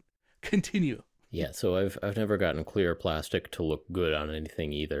aesthetic, but continue. Yeah, so I've never gotten clear plastic to look good on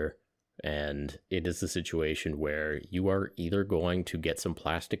anything either. And it is a situation where you are either going to get some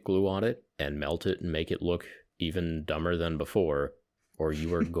plastic glue on it and melt it and make it look even dumber than before, or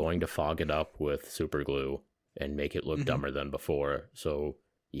you are going to fog it up with super glue and make it look dumber than before. So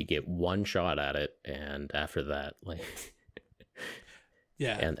you get one shot at it, and after that, like...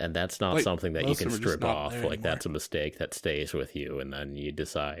 Yeah. And that's not something that you can strip off. Like, anymore. That's a mistake that stays with you, and then you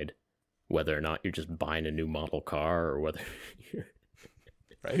decide whether or not you're just buying a new model car or whether you're...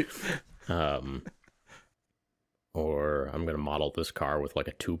 Right. Or I'm going to model this car with like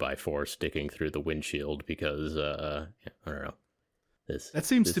a 2x4 sticking through the windshield because, I don't know. That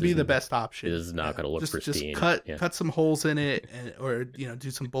seems to be the best option. It is not going to look pristine. Just cut some holes in it, or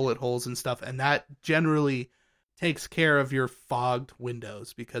do some bullet holes and stuff, and that generally takes care of your fogged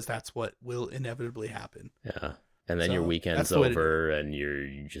windows, because that's what will inevitably happen. Yeah. And then your weekend's over and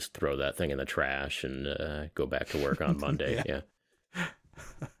you just throw that thing in the trash and go back to work on Monday. Yeah.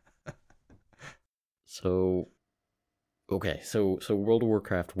 So World of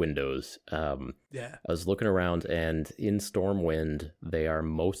Warcraft windows. I was looking around, and in Stormwind they are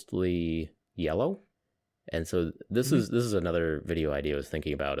mostly yellow. And so this is another video idea I was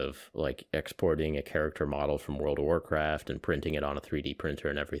thinking about, of like exporting a character model from World of Warcraft and printing it on a 3D printer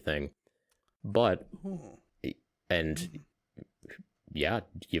and everything. But yeah,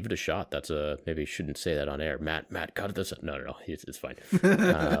 give it a shot. Maybe I shouldn't say that on air. Matt, cut this. No, it's fine.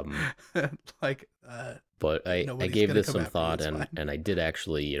 But I gave this some thought, and I did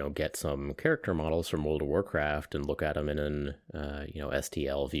actually, get some character models from World of Warcraft and look at them in an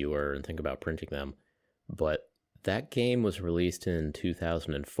STL viewer and think about printing them. But that game was released in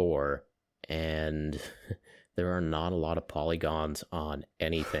 2004, and there are not a lot of polygons on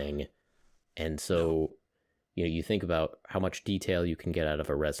anything. And so, you think about how much detail you can get out of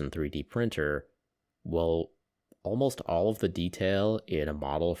a resin 3D printer. Well, almost all of the detail in a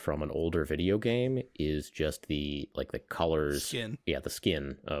model from an older video game is just the colors. Skin. Yeah, the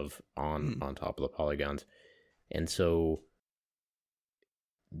skin on top of the polygons. And so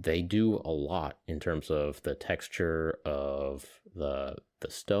they do a lot in terms of the texture of the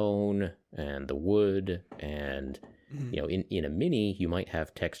stone and the wood, and in a mini you might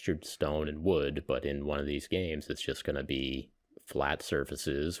have textured stone and wood, but in one of these games it's just going to be flat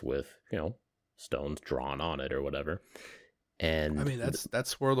surfaces with stones drawn on it or whatever. And I mean,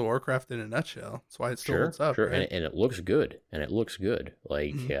 that's World of Warcraft in a nutshell. That's why it still holds up. Sure. Right? And it looks good.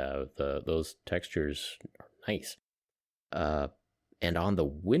 Like those textures are nice. And on the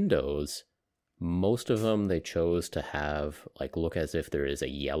windows, most of them they chose to have look as if there is a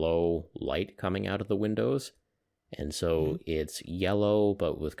yellow light coming out of the windows. And so it's yellow,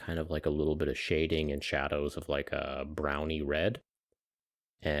 but with kind of a little bit of shading and shadows of a browny red.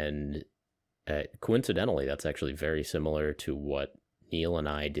 And coincidentally, that's actually very similar to what Neil and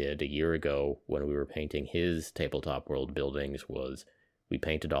I did a year ago when we were painting his tabletop world buildings. Was we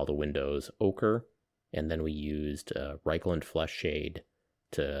painted all the windows ochre, and then we used Reikland Flesh Shade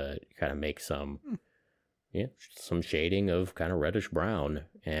to kind of make some shading of kind of reddish brown,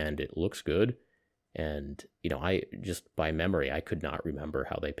 and it looks good. And I just by memory, I could not remember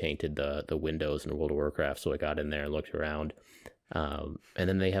how they painted the windows in World of Warcraft, so I got in there and looked around. And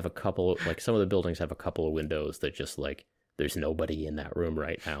then they have a couple, some of the buildings have a couple of windows that just there's nobody in that room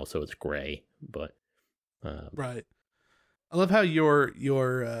right now, so it's gray. But right, I love how your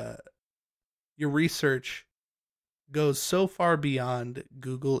research goes so far beyond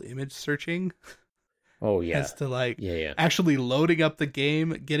Google image searching. Oh yeah, as to actually loading up the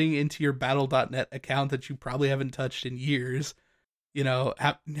game, getting into your Battle.net account that you probably haven't touched in years.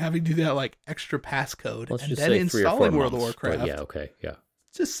 Having to do that extra passcode, and then installing World of Warcraft. Yeah, okay, yeah.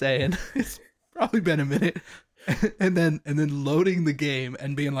 Just saying, it's probably been a minute, and then loading the game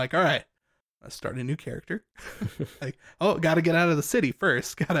and being like, all right, I start a new character. Like, oh, got to get out of the city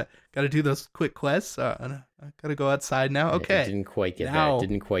first. Gotta do those quick quests. I gotta go outside now. Okay, It didn't quite get now, there. It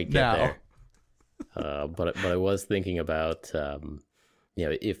didn't quite get now. there. But I was thinking about,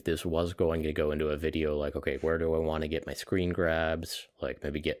 if this was going to go into a video, like, okay, where do I want to get my screen grabs? Like,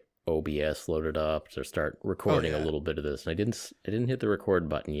 maybe get OBS loaded up to start recording a little bit of this. And I didn't hit the record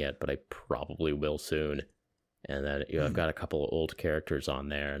button yet, but I probably will soon. And then I've got a couple of old characters on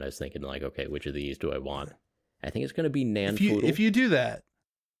there, and I was thinking, like, okay, which of these do I want? I think it's going to be Nan Foodle. If you do that,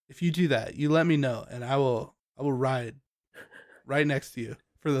 you let me know, and I will ride right next to you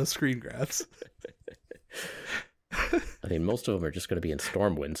for those screen grabs. I mean, most of them are just going to be in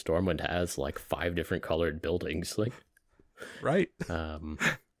Stormwind. Stormwind has like 5 different colored buildings, like, right?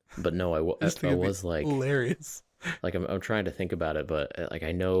 But no, I was like hilarious. Like I'm trying to think about it, but like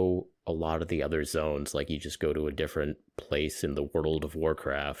I know a lot of the other zones, like you just go to a different place in the World of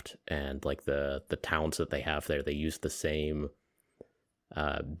Warcraft, and like the towns that they have there, they use the same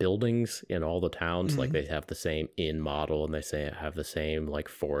buildings in all the towns. Like they have the same inn model, and they have the same like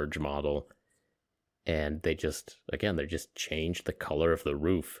forge model, and they just changed the color of the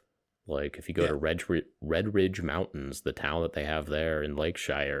roof. Like if you go to Red Ridge Mountains, the town that they have there in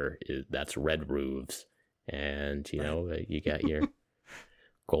Lakeshire, that's red roofs. And, you got your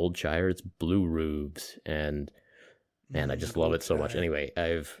Goldshire, it's blue roofs. And, man, I just love it so much. Anyway,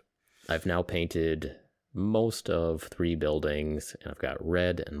 I've now painted most of 3 buildings, and I've got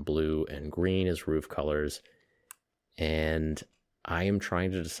red and blue and green as roof colors. And I am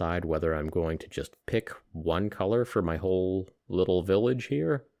trying to decide whether I'm going to just pick one color for my whole little village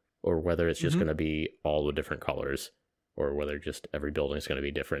here, or whether it's just going to be all the different colors, or whether just every building is going to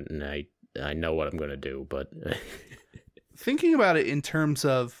be different. And I know what I'm going to do, but thinking about it in terms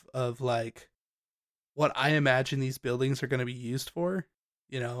of like what I imagine these buildings are going to be used for,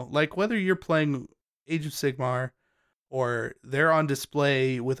 like whether you're playing Age of Sigmar or they're on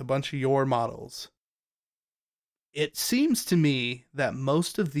display with a bunch of your models, it seems to me that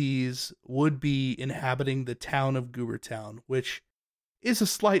most of these would be inhabiting the town of Goobertown, which is a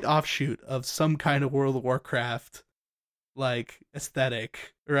slight offshoot of some kind of World of Warcraft like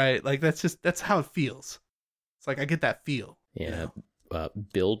aesthetic, right? Like that's how it feels. It's like I get that feel. Yeah.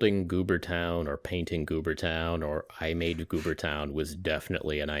 Building Goobertown or painting Goobertown or I made Goobertown was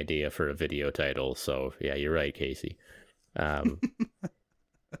definitely an idea for a video title. So yeah, you're right, Casey. And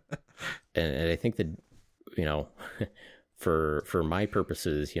I think that, for my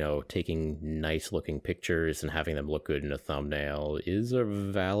purposes, taking nice looking pictures and having them look good in a thumbnail is a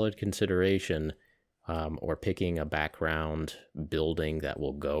valid consideration. Or picking a background building that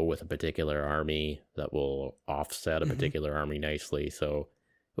will go with a particular army, that will offset a particular army nicely. So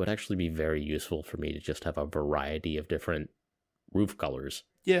it would actually be very useful for me to just have a variety of different roof colors.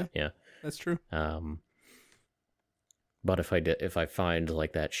 Yeah, that's true. But if I find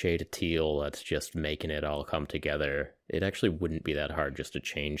like that shade of teal that's just making it all come together, it actually wouldn't be that hard just to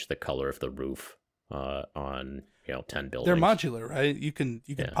change the color of the roof on 10 buildings. They're modular, right? You can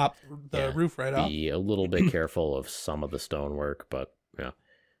pop the roof right off. Be a little bit careful of some of the stonework, but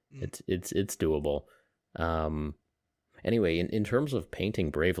it's doable. Anyway, in terms of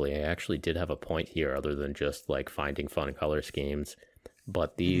painting bravely, I actually did have a point here other than just like finding fun color schemes.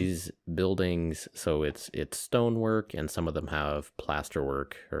 But these buildings, so it's stonework, and some of them have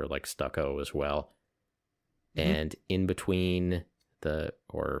plasterwork or like stucco as well. And in between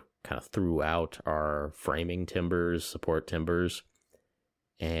or kind of throughout are framing timbers, support timbers.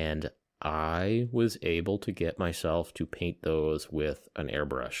 And I was able to get myself to paint those with an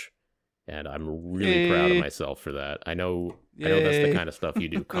airbrush. And I'm really proud of myself for that. I know that's the kind of stuff you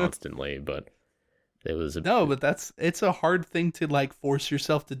do constantly, but it was it's a hard thing to like force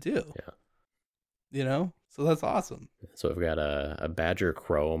yourself to do. Yeah. So that's awesome. So I've got a Badger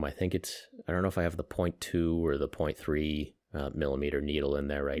Chrome. I don't know if I have the 0.2 or the 0.3 millimeter needle in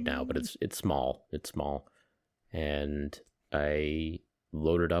there right now, but it's small. It's small. And I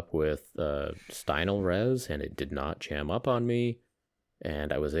loaded up with Stynel Res, and it did not jam up on me.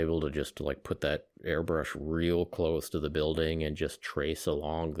 And I was able to just like put that airbrush real close to the building and just trace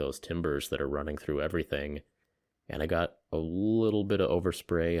along those timbers that are running through everything. And I got a little bit of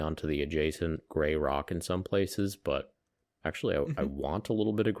overspray onto the adjacent gray rock in some places, but actually I want a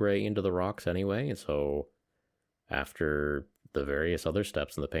little bit of gray into the rocks anyway. And so after the various other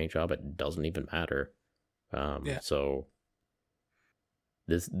steps in the paint job, it doesn't even matter. So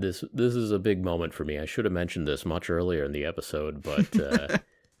this is a big moment for me. I should have mentioned this much earlier in the episode, but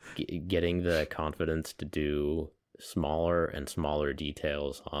getting the confidence to do smaller and smaller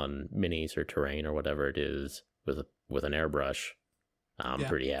details on minis or terrain or whatever it is with an airbrush, I'm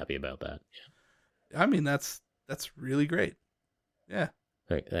pretty happy about that. Yeah. I mean, that's really great. Yeah.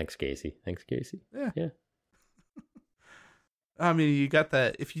 Thanks, Casey. Thanks, Casey. Yeah. I mean, you got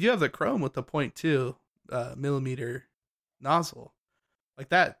that. If you do have the chrome with the 0.2 millimeter nozzle, like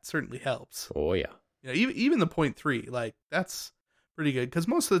that certainly helps. Oh yeah. You know, even the 0.3, like that's pretty good, because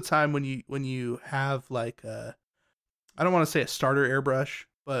most of the time when you have like I don't want to say a starter airbrush,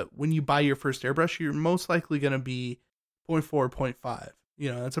 but when you buy your first airbrush, you're most likely going to be 0.4, 0.5.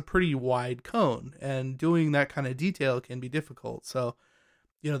 You know, it's a pretty wide cone, and doing that kind of detail can be difficult. So,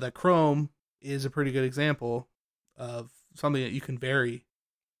 you know, that chrome is a pretty good example of something that you can vary,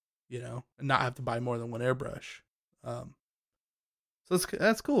 you know, and not have to buy more than one airbrush. So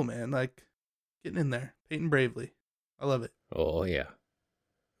that's cool, man. Like, getting in there, painting bravely. I love it. Oh yeah.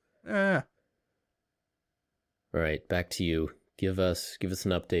 Yeah. All right, back to you. Give us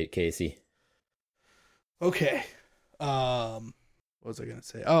an update, Casey. Okay. What was I gonna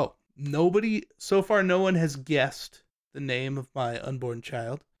say? Oh, so far no one has guessed the name of my unborn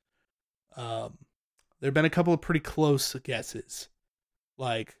child. There've been a couple of pretty close guesses,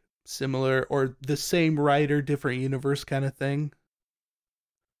 like similar or the same writer, different universe kind of thing.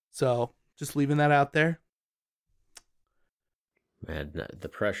 So just leaving that out there. Man, the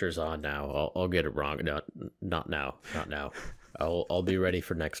pressure's on now. I'll get it wrong. Not now. I'll be ready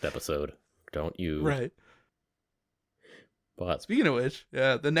for next episode. Don't you? Right. But speaking of which,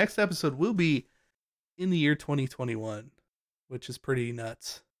 yeah, the next episode will be in the year 2021, which is pretty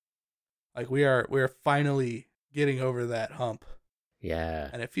nuts. Like we are finally getting over that hump. Yeah.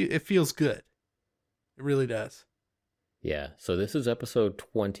 And it feels good. It really does. Yeah. So this is episode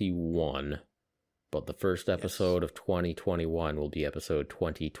 21, but the first episode of 2021 will be episode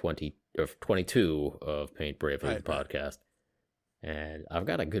 2020 or 22 of Paint Bravely, the podcast. And I've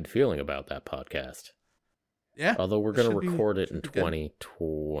got a good feeling about that podcast. Yeah. Although we're going to record it in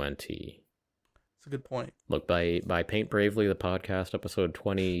 2020. That's a good point. Look, by Paint Bravely, the podcast, episode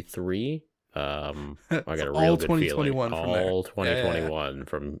 23, I got a real all good 2021 feeling. From all 2021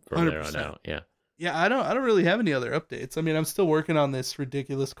 from there on out. Yeah. Yeah, I don't really have any other updates. I mean, I'm still working on this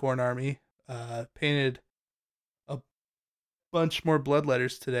ridiculous corn army. Painted a bunch more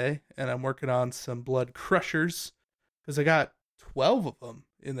bloodletters today, and I'm working on some blood crushers because I got 12 of them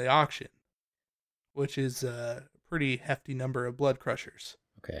in the auction, which is a pretty hefty number of blood crushers.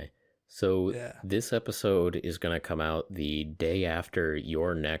 Okay. So this episode is going to come out the day after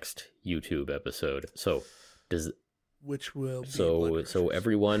your next YouTube episode. So which will be so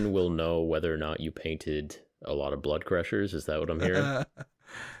everyone will know whether or not you painted a lot of blood crushers. Is that what I'm hearing?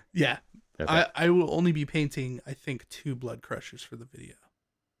 Yeah. Okay. I will only be painting, I think, 2 blood crushers for the video.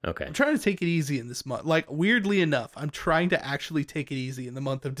 Okay. I'm trying to take it easy in this month. Like, weirdly enough, I'm trying to actually take it easy in the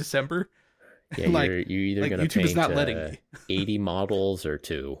month of December. Yeah, like, you're either going to YouTube paint is not letting me. 80 models or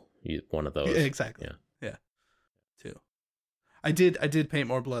 2. One of those. Yeah, exactly. Yeah. 2. I did paint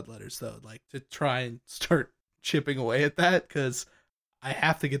more bloodletters though, like to try and start chipping away at that, because I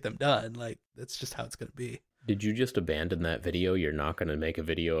have to get them done. Like, that's just how it's going to be. Did you just abandon that video? You're not going to make a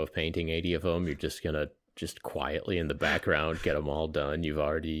video of painting 80 of them? You're just going to quietly in the background get them all done? You've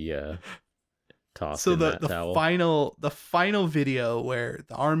already tossed in that towel? The final video where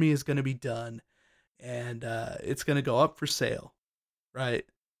the army is going to be done and it's going to go up for sale, right?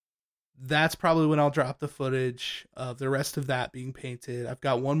 That's probably when I'll drop the footage of the rest of that being painted. I've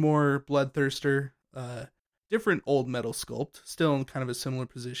got one more Bloodthirster, different old metal sculpt, still in kind of a similar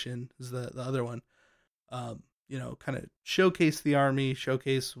position as the other one. You know, kind of showcase the army,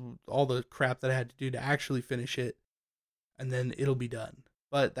 showcase all the crap that I had to do to actually finish it, and then it'll be done.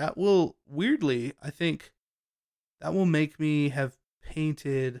 But that will, weirdly, I think, that will make me have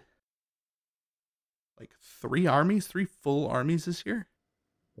painted like 3 full armies this year.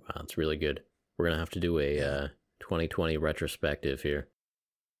 Wow, that's really good. We're going to have to do a 2020 retrospective here.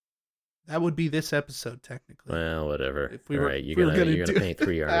 That would be this episode, technically. Well, whatever. All right, you're gonna paint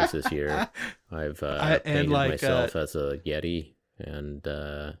 3 armies this year. I've painted myself as a Yeti, and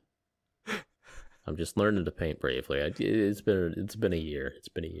I'm just learning to paint bravely. It's been a year. It's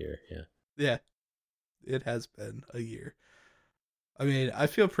been a year. Yeah. Yeah, it has been a year. I mean, I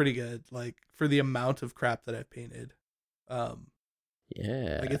feel pretty good, like, for the amount of crap that I've painted.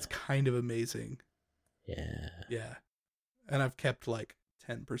 Yeah. Like, it's kind of amazing. Yeah. Yeah. And I've kept like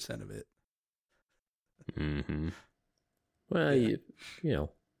 10% of it. Mm-hmm. Well, you know,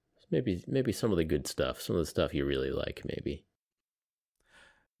 maybe some of the good stuff, some of the stuff you really like, maybe.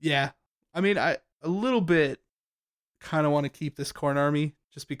 Yeah. I mean, I a little bit kind of want to keep this corn army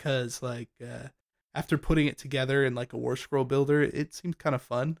just because, like, after putting it together in like a War Scroll builder, it seemed kind of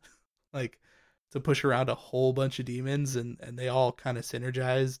fun. Like, to push around a whole bunch of demons and they all kind of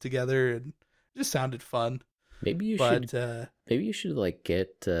synergize together, and Yeah. sounded fun. Maybe you But should maybe you should like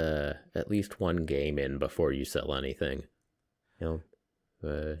get at least one game in before you sell anything. You know,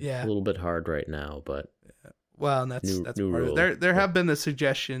 a yeah, little bit hard right now, but well, and that's new part of it. rule. There Yeah. have been the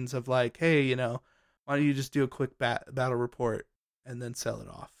suggestions of like, hey, why don't you just do a quick battle report and then sell it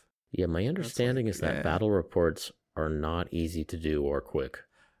off? Yeah, my understanding is that battle reports are not easy to do or quick.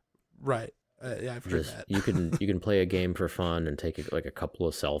 Right. Yeah, I've heard Just that. you can play a game for fun and take like a couple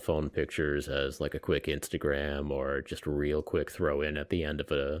of cell phone pictures as like a quick Instagram or just a real quick throw in at the end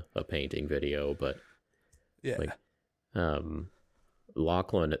of a painting video. But Yeah. like,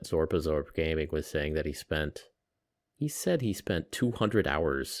 Lachlan at Zorpazorp Gaming was saying that he said he spent 200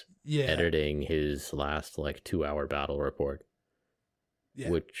 hours Yeah. editing his last like 2-hour battle report. Yeah.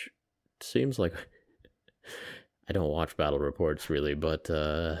 Which seems like I don't watch battle reports really, but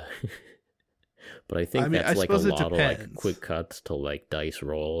but I think that's like a lot of like quick cuts to like dice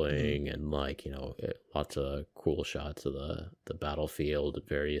rolling and like, lots of cool shots of the battlefield at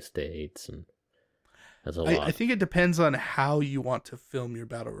various dates, and that's a lot. I think it depends on how you want to film your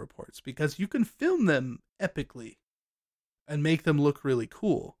battle reports, because you can film them epically and make them look really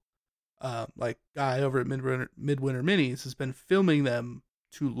cool. Like Guy over at Midwinter Minis has been filming them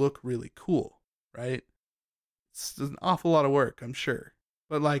to look really cool, right? It's an awful lot of work, I'm sure.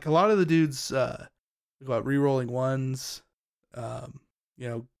 But like a lot of the dudes, got re-rolling ones, all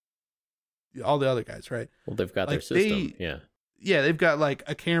the other guys, right? Well, they've got their system, Yeah, they've got like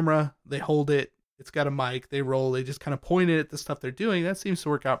a camera, they hold it, it's got a mic, they roll, they just kind of point it at the stuff they're doing. That seems to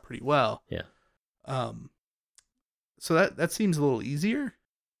work out pretty well. Yeah. So that seems a little easier,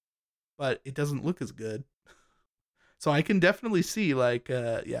 but it doesn't look as good. So I can definitely see like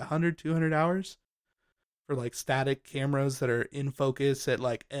 100, 200 hours for like static cameras that are in focus at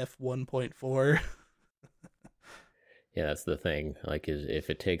like f1.4. Yeah, that's the thing. Like, if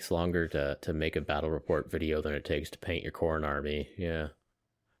it takes longer to make a battle report video than it takes to paint your Khorne army, yeah.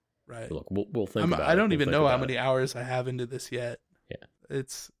 Right. Look, we'll think about it. I don't even know how many hours I have into this yet. Yeah.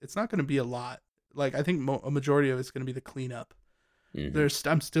 It's not going to be a lot. Like, I think a majority of it's going to be the cleanup. Mm-hmm.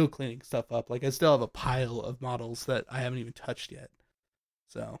 I'm still cleaning stuff up. Like, I still have a pile of models that I haven't even touched yet.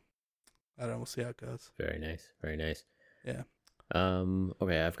 So, I don't know. We'll see how it goes. Very nice. Very nice. Yeah.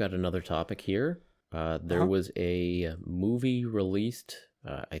 Okay, I've got another topic here. There was a movie released,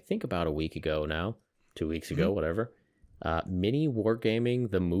 I think about a week ago now, 2 weeks ago, whatever. Mini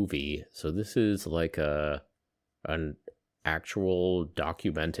Wargaming the movie. So this is like an actual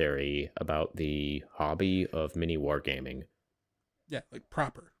documentary about the hobby of mini wargaming. Yeah, like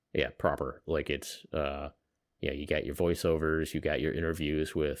proper. Yeah, proper. Like it's you got your voiceovers, you got your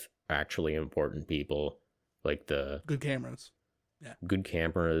interviews with actually important people, like the good cameras. Yeah. Good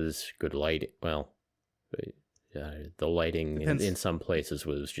cameras, good light. Well, the lighting in some places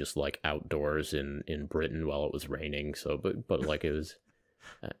was just like outdoors in Britain while it was raining. So, but like it was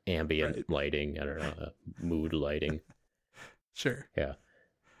ambient lighting. I don't know, mood lighting. Sure. Yeah.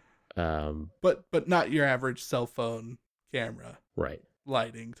 But not your average cell phone camera. Right.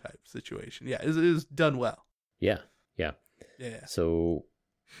 Lighting type situation. Yeah, it was done well. Yeah. Yeah. So,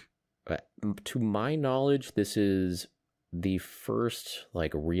 to my knowledge, this is the first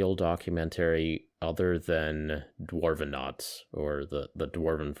like real documentary other than Dwarvenauts or the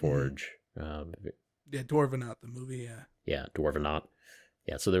Dwarven Forge. Yeah, Dwarvenaut the movie. Yeah, Dwarvenaut.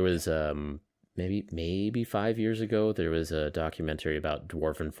 Yeah, so there was maybe 5 years ago there was a documentary about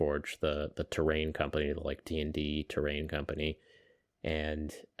Dwarven Forge, the terrain company, the like D&D terrain company.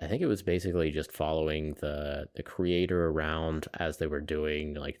 And I think it was basically just following the creator around as they were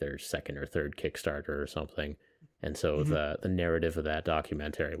doing like their second or third Kickstarter or something. And so the narrative of that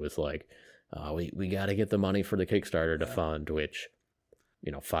documentary was like, we got to get the money for the Kickstarter to fund, which,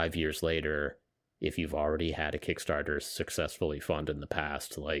 5 years later, if you've already had a Kickstarter successfully fund in the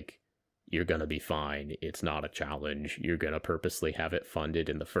past, like, you're going to be fine. It's not a challenge. You're going to purposely have it funded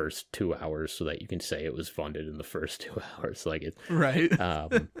in the first 2 hours so that you can say it was funded in the first 2 hours. Like it, right.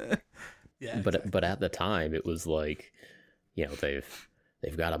 Yeah. Exactly. But at the time it was like,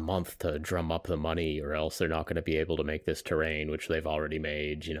 they've got a month to drum up the money or else they're not going to be able to make this terrain, which they've already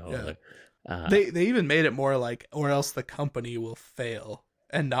made, They even made it more like, or else the company will fail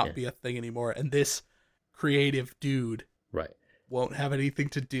and not be a thing anymore. And this creative dude right. won't have anything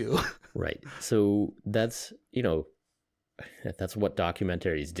to do. Right. So that's, that's what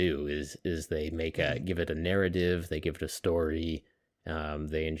documentaries do is they give it a narrative, they give it a story,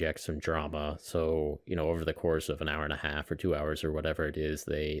 they inject some drama. So, over the course of an hour and a half or 2 hours or whatever it is,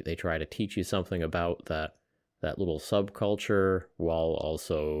 they try to teach you something about that little subculture while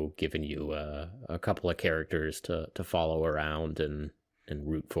also giving you a couple of characters to follow around and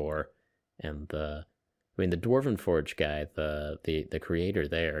root for. And the Dwarven Forge guy, the creator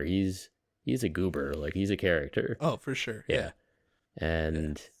there, he's a goober, like he's a character. Oh, for sure. Yeah.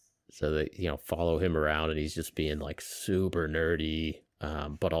 And so they, follow him around, and he's just being like super nerdy.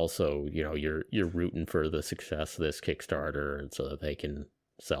 But also, you're rooting for the success of this Kickstarter, and so that they can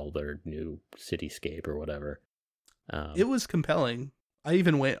sell their new cityscape or whatever. It was compelling. I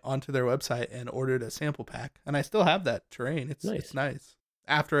even went onto their website and ordered a sample pack, and I still have that terrain. It's nice.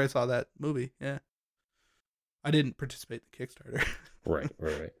 After I saw that movie, yeah. I didn't participate in the Kickstarter. Right.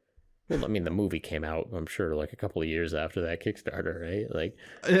 Well, I mean, the movie came out, I'm sure, like a couple of years after that Kickstarter, right? Like,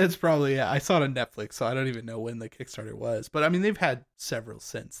 it's probably, yeah. I saw it on Netflix, so I don't even know when the Kickstarter was. But I mean, they've had several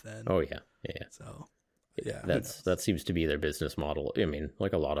since then. Oh yeah. So, yeah, that seems to be their business model. I mean,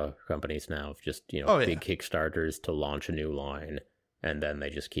 like a lot of companies now, just big Kickstarters to launch a new line, and then they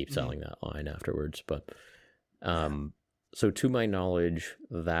just keep selling that line afterwards. But, so to my knowledge,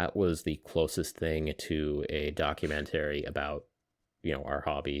 that was the closest thing to a documentary about our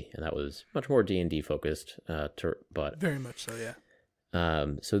hobby, and that was much more D&D focused. But very much so, yeah.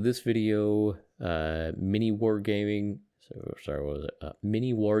 So this video, Mini Wargaming. What was it?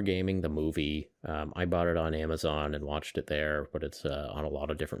 Mini Wargaming, the movie. I bought it on Amazon and watched it there, but it's on a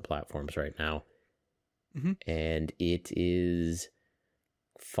lot of different platforms right now. Mm-hmm. And it is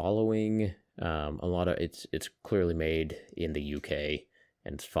following a lot of. It's clearly made in the UK,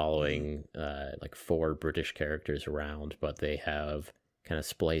 and it's following like 4 British characters around, but they have kind of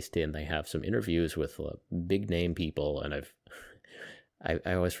spliced in. They have some interviews with big name people, and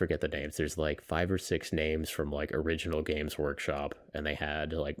I always forget the names. There's like 5 or 6 names from like original Games Workshop, and they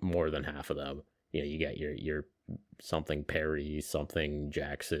had like more than half of them. You get your something Perry, something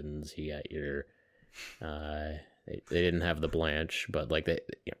Jacksons. You got your they didn't have the Blanche, but like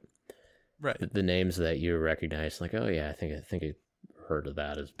right, the names that you recognize, like, oh yeah, I think I heard of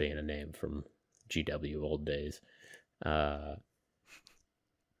that as being a name from GW old days. But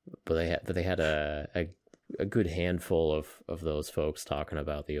they had a good handful of those folks talking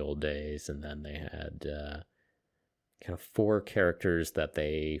about the old days, and then they had kind of 4 characters that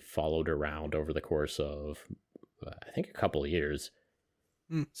they followed around over the course of I think a couple of years.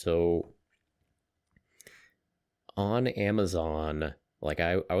 So on Amazon, like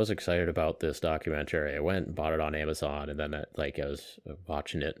I was excited about this documentary. I went and bought it on Amazon, and then I was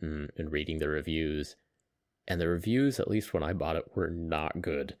watching it and reading the reviews, and the reviews, at least when I bought it, were not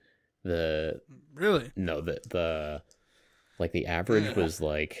good. The average was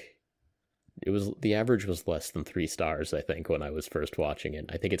like, the average was less than 3 stars, I think, when I was first watching it.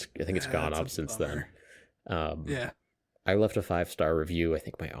 I think it's gone up since then. Yeah. I left a 5-star review. I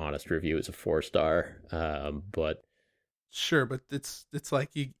think my honest review is a 4-star. But sure, but it's like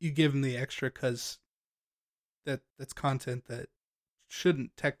you give them the extra because that's content that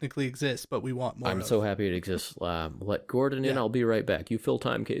shouldn't technically exist, but we want more. I'm so happy it exists. Let Gordon in. I'll be right back. You fill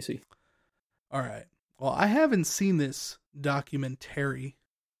time, Casey. All right. Well, I haven't seen this documentary.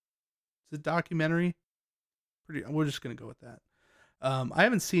 Is it documentary? We're just gonna go with that. I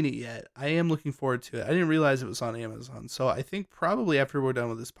haven't seen it yet. I am looking forward to it. I didn't realize it was on Amazon, so I think probably after we're done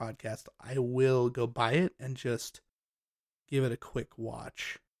with this podcast, I will go buy it and just give it a quick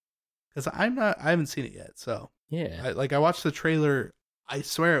watch. Because I haven't seen it yet. So yeah, I watched the trailer. I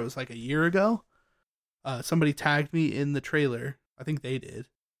swear it was like a year ago. Somebody tagged me in the trailer. I think they did.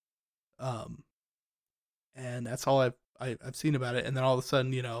 And that's all I've seen about it. And then all of a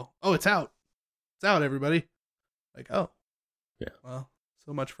sudden, oh, it's out. It's out, everybody. Like, oh. Yeah. Well,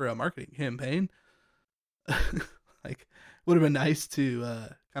 so much for a marketing campaign. Like, would have been nice to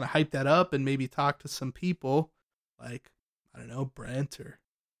kind of hype that up and maybe talk to some people like, I don't know, Brent or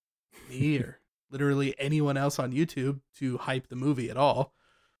me or literally anyone else on YouTube to hype the movie at all.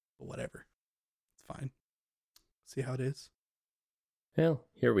 But whatever. It's fine. See how it is. Well,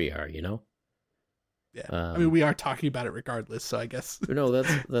 here we are, Yeah. I mean, we are talking about it regardless, so I guess. No,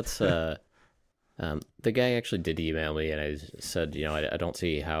 that's the guy actually did email me, and I said, I don't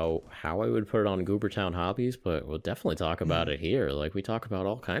see how I would put it on Goobertown Hobbies, but we'll definitely talk about it here. Like, we talk about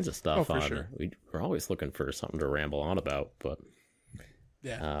all kinds of stuff on sure. We're always looking for something to ramble on about, but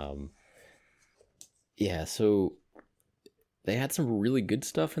yeah. Yeah, so they had some really good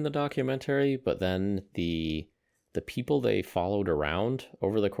stuff in the documentary, but then the people they followed around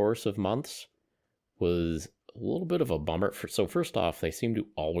over the course of months was a little bit of a bummer. So first off, they seem to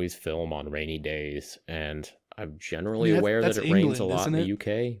always film on rainy days, and I'm generally aware that it rains a lot in the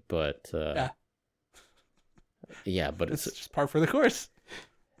UK, but but it's just par for the course.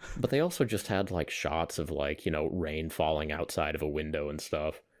 But they also just had like shots of like, rain falling outside of a window and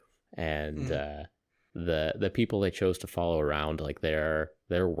stuff. And the people they chose to follow around, like their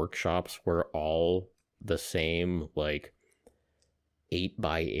workshops were all the same, like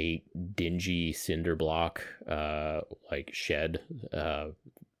 8x8 dingy cinder block like shed.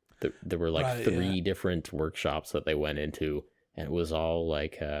 There were like Right, three different workshops that they went into, and it was all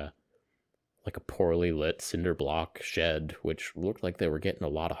like a poorly lit cinder block shed, which looked like they were getting a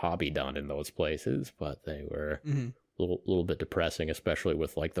lot of hobby done in those places, but they were Mm-hmm. a little bit depressing, especially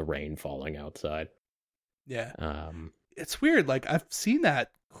with like the rain falling outside. Yeah. Um, It's weird. Like, I've seen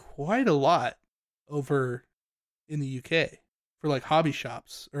that quite a lot over in the UK for like hobby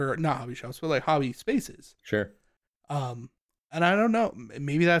shops, or not hobby shops, but like hobby spaces. sure. And I don't know,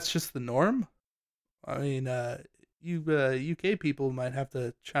 maybe that's just the norm. I mean, you UK people might have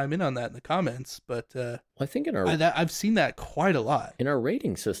to chime in on that in the comments, but I think I've seen that quite a lot. in our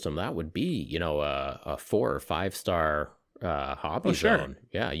rating system, that would be, a 4 or 5 star hobby Oh, sure. zone.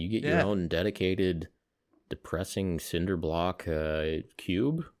 Yeah, you get your Yeah. own dedicated depressing cinder block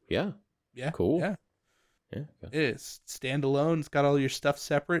cube. Yeah, Yeah, cool. Yeah, yeah. it is standalone. It's got all your stuff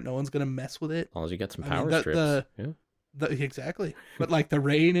separate. No one's gonna mess with it. As long as you get some I mean, power strips. Yeah. Exactly, but like the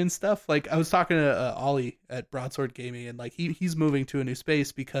rain and stuff. Like I was talking to Ollie at Broadsword Gaming, and like he's moving to a new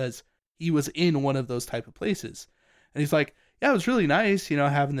space because he was in one of those type of places, and he's like, yeah, it was really nice,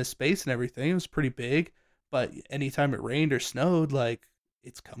 having this space and everything. It was pretty big, but anytime it rained or snowed, like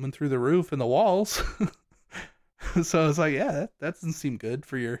it's coming through the roof and the walls. So I was like, yeah, that doesn't seem good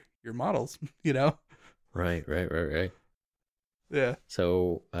for your models, Right. Yeah.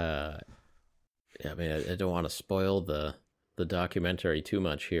 So, I mean, I don't want to spoil the documentary too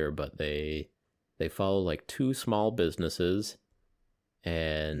much here, but they follow like 2 small businesses,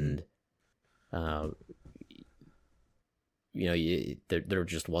 and there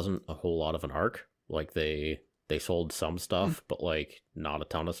just wasn't a whole lot of an arc. Like they sold some stuff, but like not a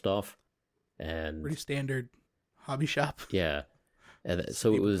ton of stuff, and Pretty standard hobby shop. yeah. And so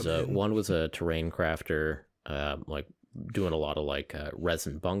it People was come in. one was a terrain crafter, like doing a lot of like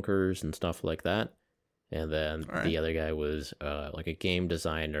resin bunkers and stuff like that. And then All right. the other guy was like a game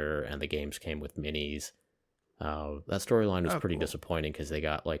designer, and the games came with minis. That storyline was pretty cool. disappointing because they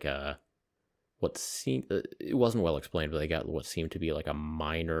got like what seemed it wasn't well explained, but they got what seemed to be like a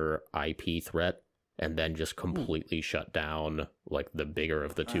minor IP threat, and then just completely shut down like the bigger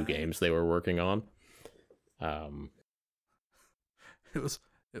of the 2 games they were working on. It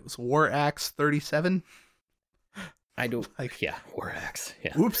was War Axe 37. I don't Like- yeah, War Axe.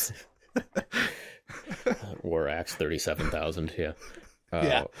 Yeah. Oops. War Axe 37,000, yeah.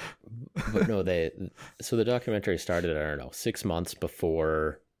 Yeah. But no, so the documentary started, I don't know, 6 months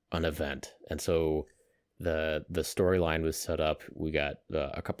before an event. And so the storyline was set up. We got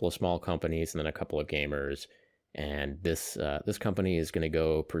a couple of small companies and then a couple of gamers. And this company is going to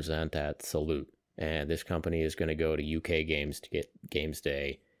go present at Salute. And this company is going to go to UK Games to get Games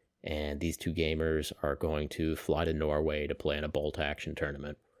Day. And these 2 gamers are going to fly to Norway to play in a bolt action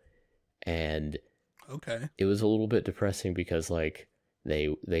tournament. And Okay. it was a little bit depressing because like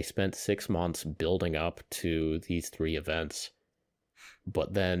they spent 6 months building up to these 3 events,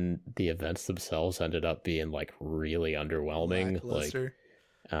 but then the events themselves ended up being like really underwhelming. Lackluster.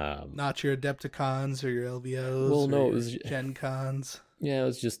 Like, Not your Adepticons or your LVOs. Well, no, or it was your Gen Cons. yeah, it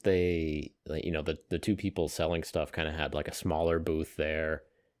was just the 2 people selling stuff kind of had like a smaller booth there,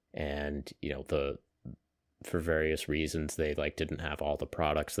 and for various reasons they like didn't have all the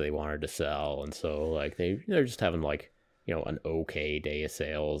products they wanted to sell, and so like they're just having like an okay day of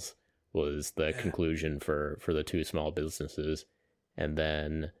sales was the conclusion for the 2 small businesses. And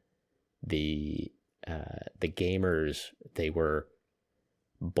then the gamers, they were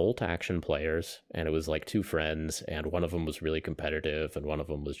bolt action players, and it was like 2 friends, and one of them was really competitive and one of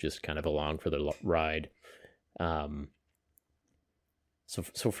them was just kind of along for the ride.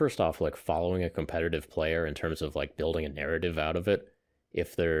 So first off, like following a competitive player in terms of like building a narrative out of it,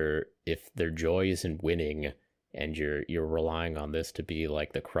 if their joy is in winning and you're relying on this to be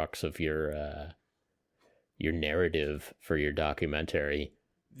like the crux of your narrative for your documentary,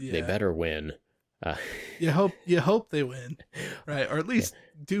 Yeah. they better win. You hope they win, right? Or at least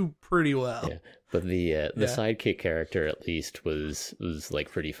do pretty well. Yeah. But the sidekick character at least was like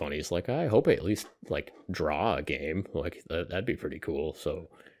pretty funny. He's like, I hope I at least like draw a game. Like that'd be pretty cool. So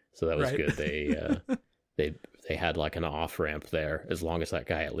that was Right. good. They had like an off ramp there as long as that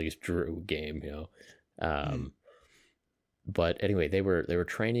guy at least drew a game. But anyway, they were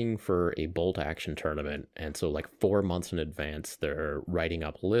training for a bolt action tournament, and so like 4 months in advance, they're writing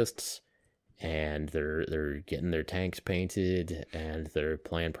up lists, and they're getting their tanks painted, and they're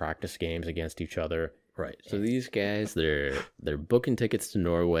playing practice games against each other. Right. So these guys, they're booking tickets to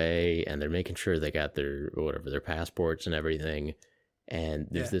Norway, and they're making sure they got their passports and everything. And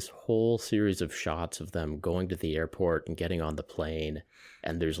there's this whole series of shots of them going to the airport and getting on the plane,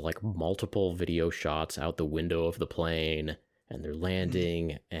 and there's like multiple video shots out the window of the plane, and they're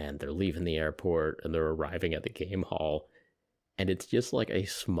landing and they're leaving the airport and they're arriving at the game hall. And it's just like a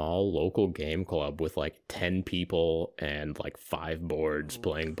small local game club with like 10 people and like 5 boards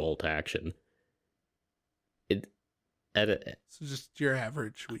playing Bolt Action. So just your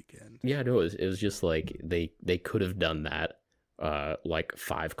average weekend. Yeah, no, it was just like they could have done that like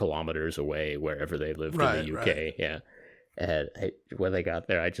 5 kilometers away wherever they lived in the UK. Right. Yeah. And when they got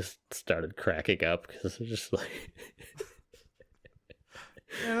there, I just started cracking up because it was just like...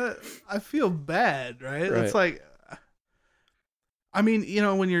 Yeah, I feel bad, right? It's like, I mean, you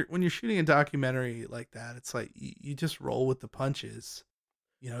know, when you're shooting a documentary like that, it's like you just roll with the punches,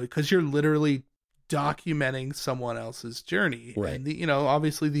 you know, because you're literally documenting someone else's journey. Right. And you know,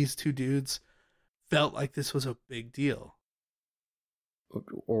 obviously these 2 dudes felt like this was a big deal.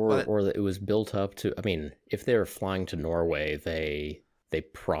 Or it was built up to, I mean, if they were flying to Norway, they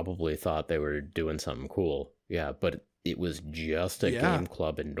probably thought they were doing something cool. Yeah, but it was just a game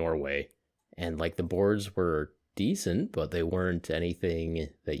club in Norway. And like the boards were decent, but they weren't anything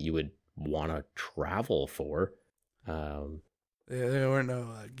that you would want to travel for. There weren't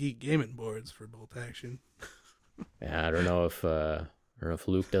no geek gaming boards for Bolt Action. Yeah, I don't know if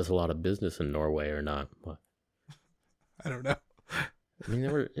Luke does a lot of business in Norway or not. But... I don't know. I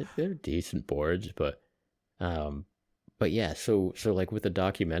mean, they're decent boards, but yeah. So like with the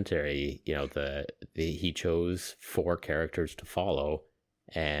documentary, you know, he chose 4 characters to follow,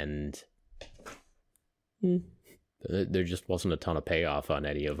 and there just wasn't a ton of payoff on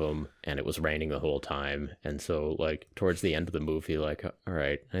any of them, and it was raining the whole time. And so like towards the end of the movie, like, all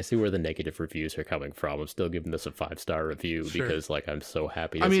right, I see where the negative reviews are coming from. I'm still giving this a 5-star review because like I'm so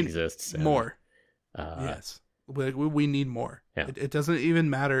happy this exists. And, more. Yes. We need more. Yeah. It doesn't even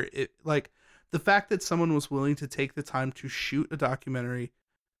matter. It like the fact that someone was willing to take the time to shoot a documentary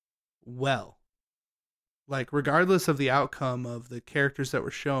well, like regardless of the outcome of the characters that were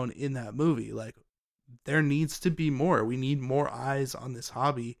shown in that movie, like there needs to be more. We need more eyes on this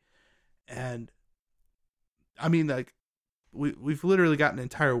hobby. And I mean, like we've literally got an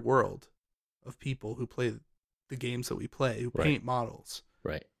entire world of people who play the games that we play, who paint models.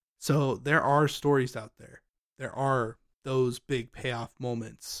 Right. So there are stories out there. There are those big payoff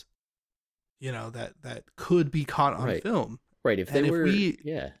moments, you know, that could be caught on film. Right. If they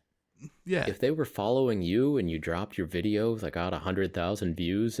were following you and you dropped your video that got 100,000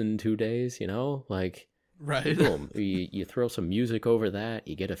 views in 2 days, you know, like, right. Boom. you throw some music over that,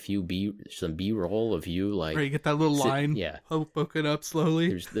 you get some B-roll of you, like, right, you get that little line, poking up slowly.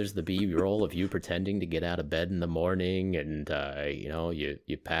 There's the B-roll of you pretending to get out of bed in the morning, and you know, you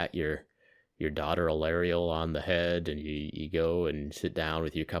pat your daughter Alariel on the head, and you go and sit down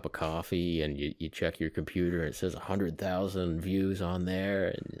with your cup of coffee, and you check your computer, and it says 100,000 views on there,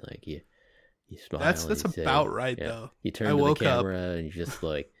 and like you smile. That's about right, though. You turn to the camera and you're just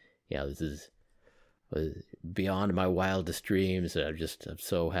like, yeah, this is beyond my wildest dreams. I'm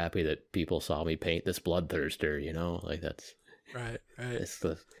so happy that people saw me paint this bloodthirster, you know, like that's right.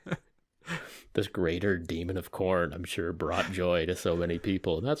 This greater demon of corn, I'm sure, brought joy to so many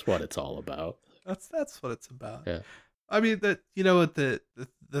people, and that's what it's all about. That's what it's about. Yeah. I mean, that, you know what the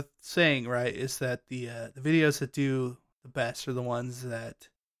saying, right, is that the videos that do the best are the ones that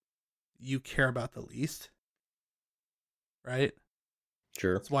you care about the least, right?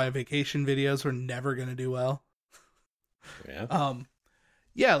 Sure. That's why vacation videos are never going to do well. Yeah.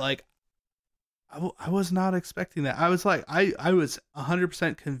 Yeah, like I was not expecting that. I was like, I was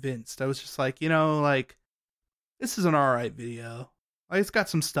 100% convinced. I was just like, you know, like this is an alright video. Like it's got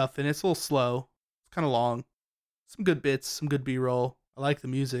some stuff in it. It's a little slow. It's kind of long. Some good bits, some good B-roll. I like the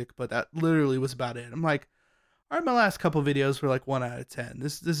music, but that literally was about it. I'm like, all right, my last couple videos were like 1 out of 10.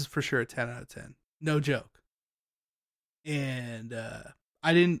 This is for sure a 10 out of 10. No joke. And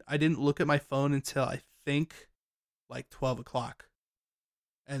I didn't look at my phone until I think like 12 o'clock.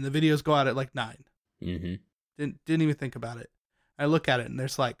 And the videos go out at like 9. Mm-hmm. Didn't even think about it. I look at it and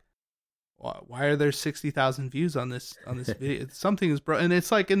there's like, why are there 60,000 views on this video? Something is broken. And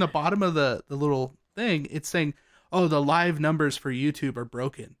it's like in the bottom of the little thing, it's saying, oh, the live numbers for YouTube are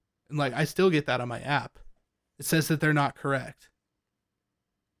broken. And like, I still get that on my app. It says that they're not correct.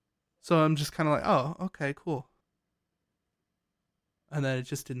 So I'm just kind of like, oh, okay, cool. And then it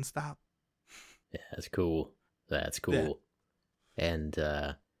just didn't stop. Yeah, that's cool. That's cool. Yeah. And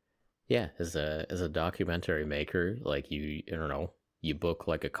yeah, as a documentary maker, like I don't know, you book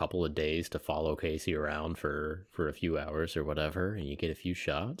like a couple of days to follow Casey around for a few hours or whatever, and you get a few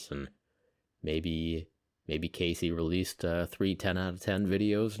shots, and maybe Casey released 3 10 out of 10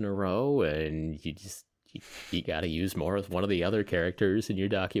 videos in a row, and you got to use more of one of the other characters in your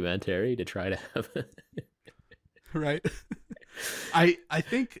documentary to try to have right. I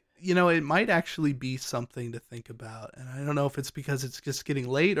think, it might actually be something to think about, and I don't know if it's because it's just getting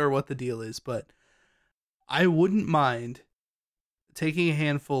late or what the deal is, but I wouldn't mind taking a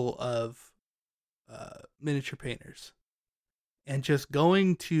handful of miniature painters and just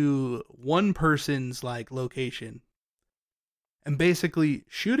going to one person's like location and basically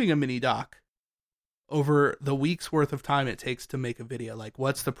shooting a mini doc over the week's worth of time it takes to make a video. Like,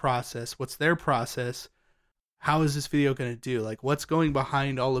 what's the process? What's their process? How is this video going to do? Like, what's going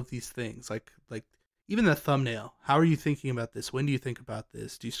behind all of these things? Like even the thumbnail. How are you thinking about this? When do you think about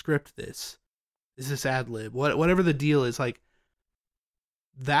this? Do you script this? Is this ad lib? Whatever the deal is, like,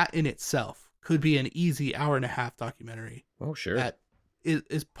 that in itself could be an easy 1.5-hour documentary. Oh, sure. That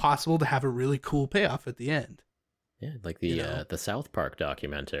is possible to have a really cool payoff at the end. Yeah, like the South Park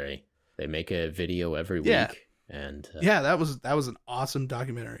documentary. They make a video every week, and that was an awesome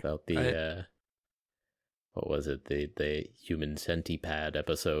documentary about the what was it, the human centipede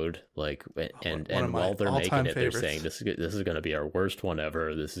episode, like, and while they're making it, favorites. They're saying this is going to be our worst one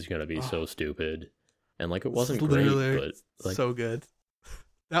ever. This is going to be so stupid, and like it wasn't great, but like, so good.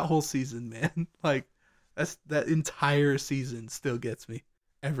 That whole season, man, like that entire season still gets me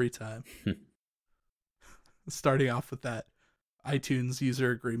every time. Starting off with that iTunes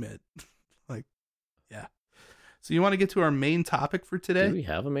user agreement, like, yeah. So you want to get to our main topic for today? Do we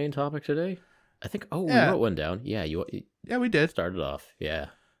have a main topic today? I think. Oh, we wrote one down. Yeah, yeah, we did. Started off. Yeah.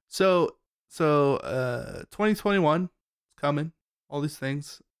 So 2021 is coming. All these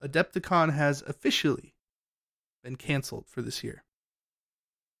things. Adepticon has officially been canceled for this year.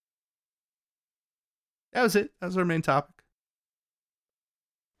 That was it. That was our main topic.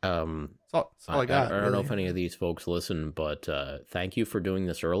 That's all I got. I don't know if any of these folks listen, but thank you for doing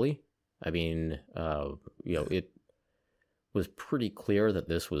this early. I mean, it was pretty clear that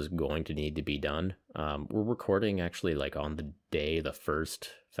this was going to need to be done. We're recording actually like on the day the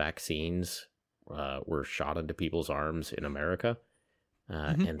first vaccines were shot into people's arms in America.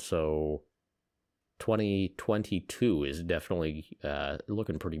 And so 2022 is definitely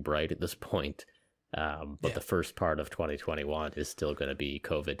looking pretty bright at this point. But the first part of 2021 is still going to be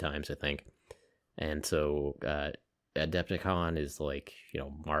COVID times, I think. And so Adepticon is like,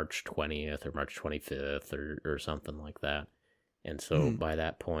 March 20th or March 25th or something like that. And so by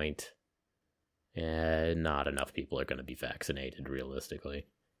that point, not enough people are going to be vaccinated realistically.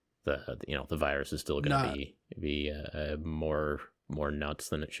 The virus is still going to be more nuts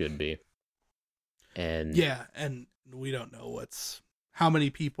than it should be. And and we don't know how many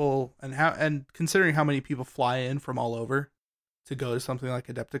people and considering how many people fly in from all over to go to something like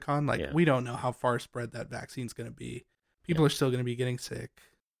Adepticon, we don't know how far spread that vaccine's going to be. People are still going to be getting sick,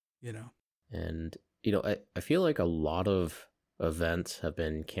 And I feel like a lot of events have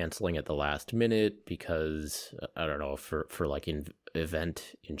been canceling at the last minute because I don't know, for like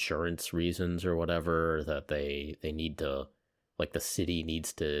event insurance reasons or whatever, that they need to, like, the city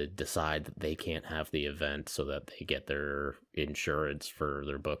needs to decide that they can't have the event so that they get their insurance for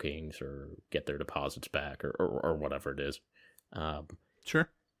their bookings or get their deposits back or whatever it is. Sure.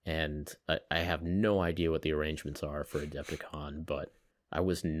 And I have no idea what the arrangements are for Adepticon, but I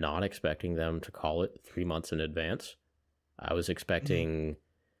was not expecting them to call it 3 months in advance. I was expecting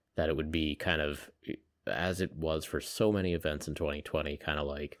that it would be kind of, as it was for so many events in 2020, kind of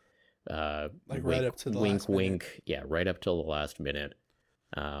like right up to the wink, last wink. minute. Yeah, right up till the last minute.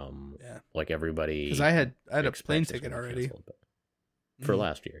 Like everybody. Because I had a plane ticket already. For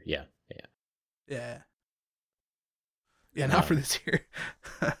last year, yeah. Yeah, not for this year.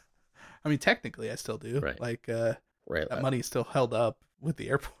 I mean, technically, I still do. Right. Like, right. That money is still held up with the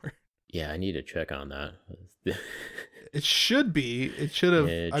airport. Yeah, I need to check on that. It should be. It should have.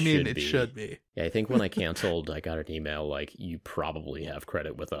 It should be. Yeah, I think when I canceled, I got an email like, "You probably have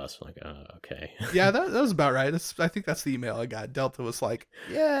credit with us." I'm like, okay. Yeah, that was about right. I think that's the email I got. Delta was like,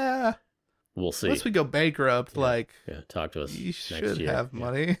 "Yeah, we'll see. Once we go bankrupt, talk to us. You next should year. have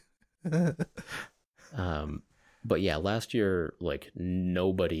money." But yeah, last year, like,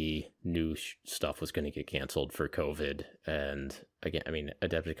 nobody knew stuff was going to get canceled for COVID. And again, I mean,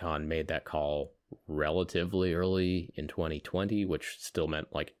 Adepticon made that call relatively early in 2020, which still meant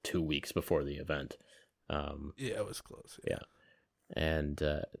like 2 weeks before the event. It was close. Yeah. And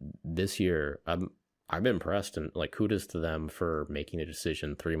this year, I'm impressed, and like, kudos to them for making a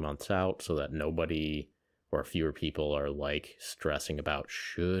decision 3 months out so that nobody or fewer people are like stressing about,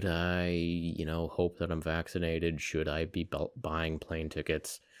 should I, hope that I'm vaccinated? Should I be buying plane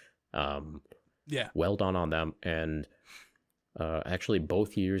tickets? Yeah. Well done on them. And actually,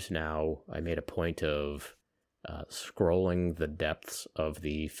 both years now, I made a point of scrolling the depths of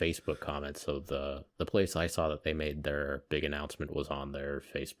the Facebook comments. So the place I saw that they made their big announcement was on their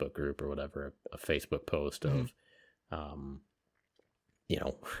Facebook group or whatever, a Facebook post of,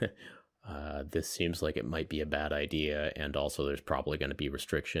 this seems like it might be a bad idea, and also there's probably going to be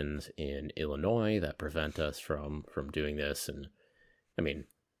restrictions in Illinois that prevent us from doing this. And I mean,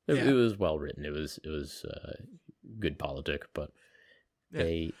 it was well written. It was good politic, but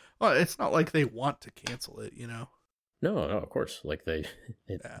well, it's not like they want to cancel it, No, of course. Like they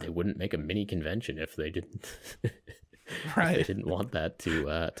wouldn't make a mini convention if they didn't. Right. If they didn't want that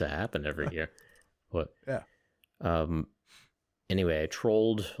to happen every year. But anyway, I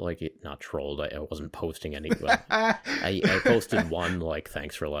trolled, not trolled. I wasn't posting any. Well, I posted one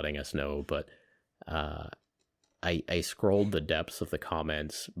thanks for letting us know, but I scrolled the depths of the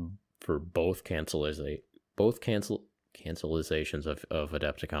comments for both cancelizations of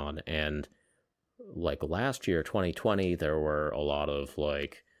Adepticon, and last year, 2020, there were a lot of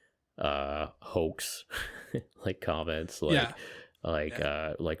hoax comments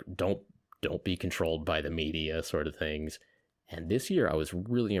don't be controlled by the media sort of things. And this year I was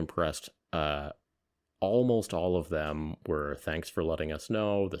really impressed. Almost all of them were, thanks for letting us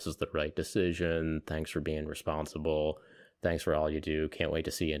know, this is the right decision, thanks for being responsible, thanks for all you do, can't wait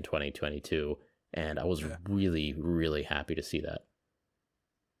to see you in 2022. And I was really, really happy to see that.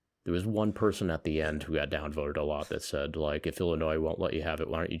 There was one person at the end who got downvoted a lot that said, if Illinois won't let you have it,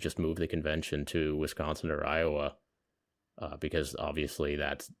 why don't you just move the convention to Wisconsin or Iowa? Because obviously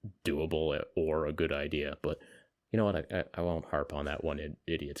that's doable or a good idea. But you know what? I won't harp on that one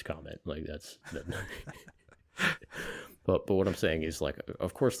idiot's comment. But what I'm saying is,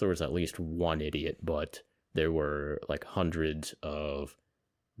 of course there was at least one idiot, but there were hundreds of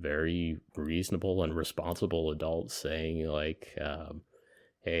very reasonable and responsible adults saying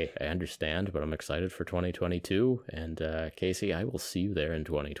hey, I understand, but I'm excited for 2022. And Casey, I will see you there in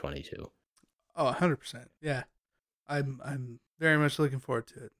 2022. Oh, 100%. Yeah. I'm very much looking forward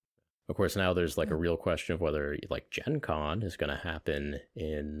to it. Of course, now there's a real question of whether Gen Con is going to happen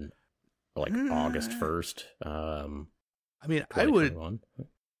in August 1st. I mean, I would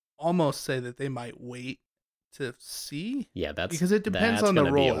almost say that they might wait to see. Yeah, because it depends on the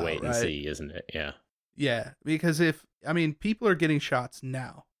rollout, be a wait and see, isn't it? Yeah. Yeah, because people are getting shots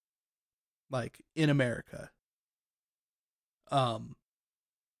now, in America.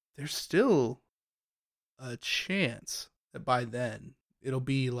 There's still a chance that by then it'll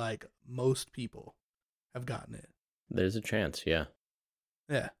be most people have gotten it. There's a chance, yeah.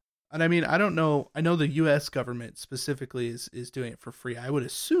 Yeah. And I don't know. I know the U.S. government specifically is doing it for free. I would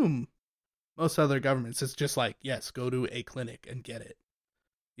assume most other governments, it's just yes, go to a clinic and get it.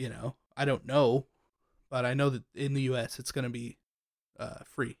 I don't know. But I know that in the U.S. it's going to be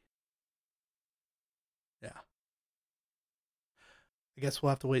free. Yeah. I guess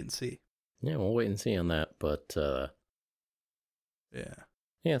we'll have to wait and see. Yeah, we'll wait and see on that. But yeah.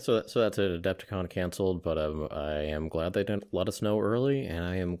 Yeah, so that's it. Adepticon canceled, but I am glad they didn't let us know early, and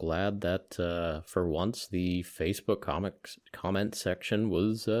I am glad that for once the Facebook comment section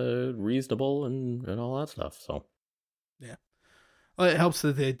was reasonable and all that stuff. So yeah. Well, it helps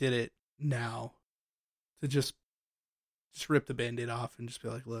that they did it now. To just rip the Band-Aid off and just be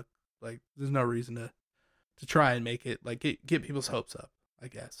look, there's no reason to try and make it, get people's hopes up, I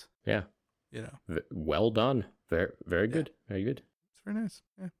guess. Yeah. Well done. Very, very good. Very good. It's very nice.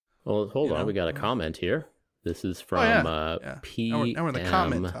 Yeah. Well, hold on. We got a comment here. This is from Pete. Now we're in the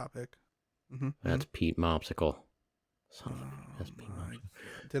comment topic. Mm-hmm. That's Pete Mopsicle. That's Pete Mopsicle.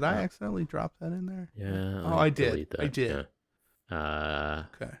 Did I accidentally drop that in there? Yeah. Oh, I did. I did. Yeah.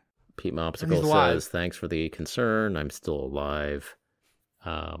 Okay. Pete Mopsicle says, thanks for the concern. I'm still alive.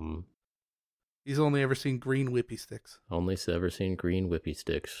 He's only ever seen green whippy sticks. Only ever seen green whippy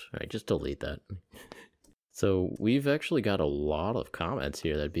sticks. All right, just delete that. So we've actually got a lot of comments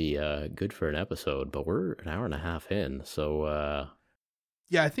here that'd be good for an episode, but we're an hour and a half in. So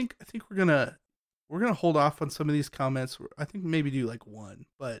yeah, I think we're gonna hold off on some of these comments. I think maybe do one,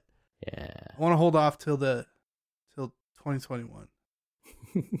 but yeah, I want to hold off till 2021.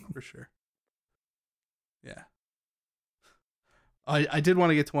 For sure. Yeah. I did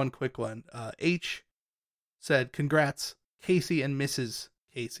want to get to one quick one. H said, congrats, Casey and Mrs.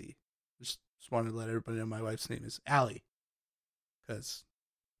 Casey. Just wanted to let everybody know my wife's name is Allie. Because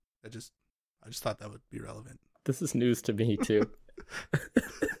I just thought that would be relevant. This is news to me, too.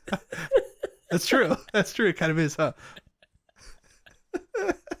 That's true. That's true. It kind of is, huh?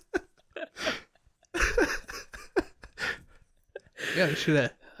 Yeah, I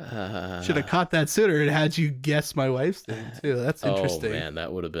should have caught that sooner and had you guess my wife's name too. That's interesting. Oh man,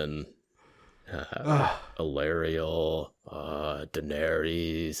 that would have been Alariel,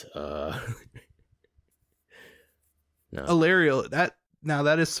 Daenerys. No, Alariel.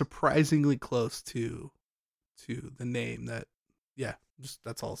 That is surprisingly close to the name that. Yeah, just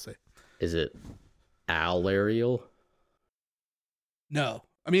that's all I'll say. is it Alariel? No,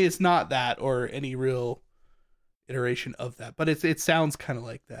 I mean it's not that or any real iteration of that, but it sounds kind of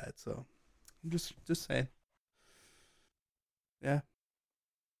like that. So I'm just saying. Yeah,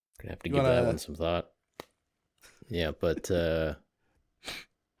 Gonna have to give that one some thought. Yeah, but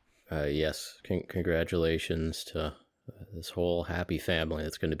yes, congratulations to this whole happy family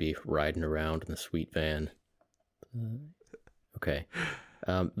that's going to be riding around in the sweet van. Okay.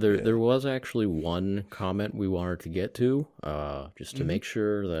 There was actually one comment we wanted to get to, just to make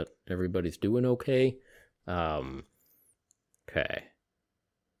sure that everybody's doing okay. Okay.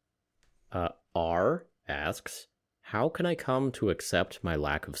 R asks, how can I come to accept my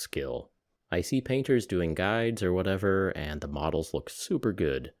lack of skill? I see painters doing guides or whatever, and the models look super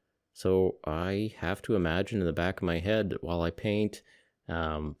good. So I have to imagine in the back of my head while I paint,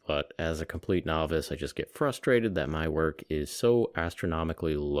 but as a complete novice, I just get frustrated that my work is so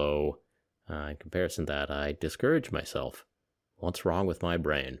astronomically low. In comparison to that, I discourage myself. What's wrong with my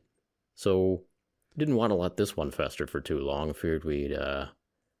brain? So didn't want to let this one fester for too long. Figured we'd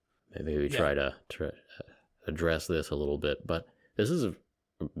maybe try to address this a little bit. But this is a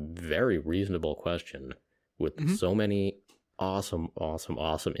very reasonable question with so many awesome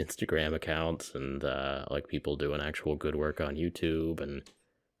Instagram accounts and like people doing actual good work on YouTube and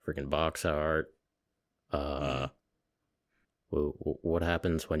freaking box art. What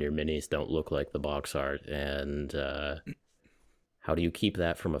happens when your minis don't look like the box art, and how do you keep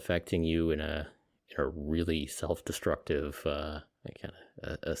that from affecting you in a really self-destructive, kind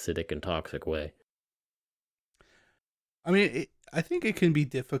of acidic and toxic way? I mean, I think it can be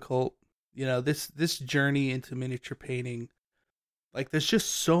difficult. You know, this journey into miniature painting, like there's just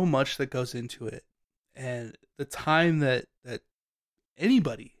so much that goes into it, and the time that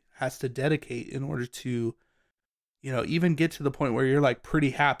anybody has to dedicate in order to, you know, even get to the point where you're like pretty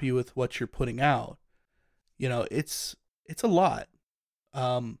happy with what you're putting out. You know, it's a lot.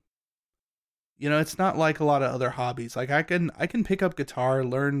 You know, it's not like a lot of other hobbies. Like I can pick up guitar,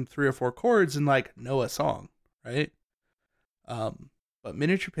 learn 3 or 4 chords, and like know a song, right? But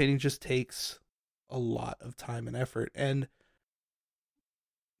miniature painting just takes a lot of time and effort, and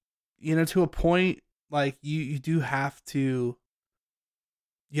you know, to a point, like you have to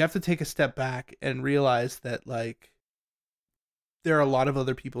take a step back and realize that like there are a lot of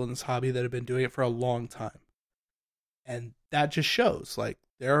other people in this hobby that have been doing it for a long time, and that just shows like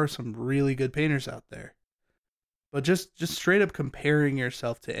there are some really good painters out there. But just straight up comparing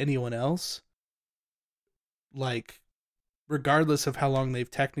yourself to anyone else, like regardless of how long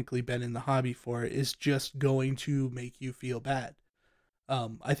they've technically been in the hobby for, is just going to make you feel bad.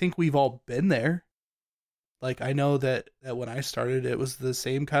 I think we've all been there. Like, I know that when I started, it was the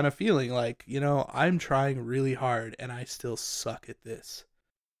same kind of feeling. Like, you know, I'm trying really hard and I still suck at this.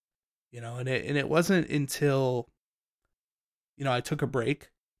 You know, and it wasn't until, you know, I took a break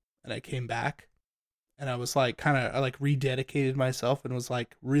and I came back and I was like, I like rededicated myself and was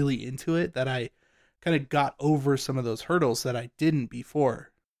like really into it, that I kind of got over some of those hurdles that I didn't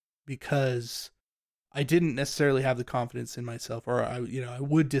before, because I didn't necessarily have the confidence in myself, or I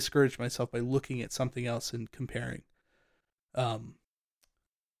would discourage myself by looking at something else and comparing. Yeah,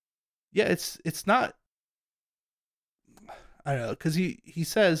 it's not, I don't know, because he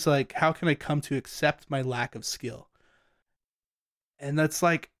says like, how can I come to accept my lack of skill? And that's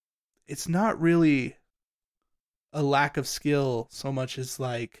like, it's not really a lack of skill so much as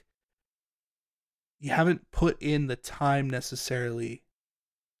like you haven't put in the time necessarily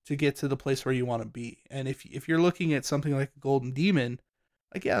to get to the place where you want to be. And if you're looking at something like a Golden Demon,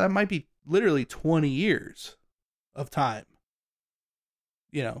 like, yeah, that might be literally 20 years of time,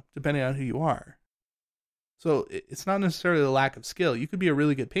 you know, depending on who you are. So it's not necessarily a lack of skill. You could be a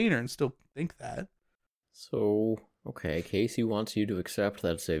really good painter and still think that. So, okay, Casey wants you to accept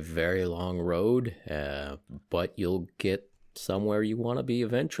that it's a very long road, but you'll get somewhere you want to be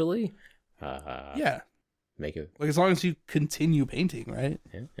eventually. Yeah. Make it like, as long as you continue painting, right?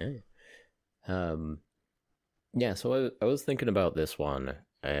 Yeah. Yeah. So I was thinking about this one,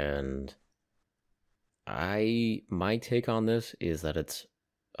 and my take on this is that it's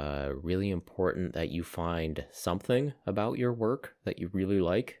really important that you find something about your work that you really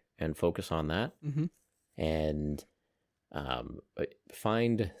like and focus on that. Mm-hmm. And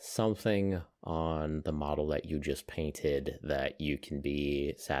find something on the model that you just painted that you can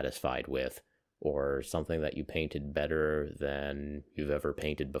be satisfied with, or something that you painted better than you've ever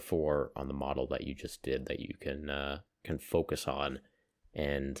painted before on the model that you just did that you can focus on,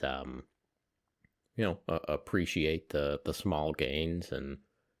 and appreciate the small gains, and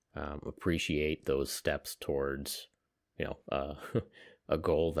appreciate those steps towards a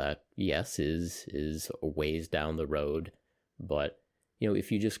goal that, yes, is a ways down the road, but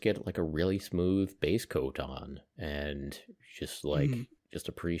if you just get like a really smooth base coat on and just just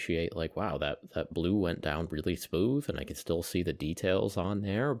appreciate, like, wow, that blue went down really smooth and I can still see the details on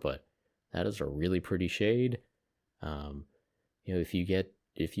there, but that is a really pretty shade. If you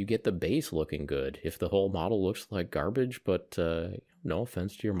get the base looking good, if the whole model looks like garbage, but no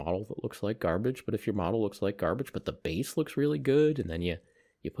offense to your model that looks like garbage, but if your model looks like garbage but the base looks really good, and then you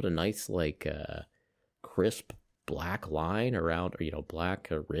put a nice crisp black line around, or black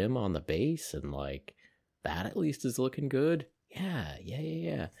rim on the base, and like that at least is looking good.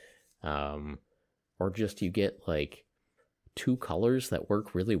 Yeah. Or just you get like two colors that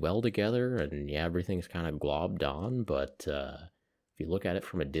work really well together, and everything's kind of globbed on, but if you look at it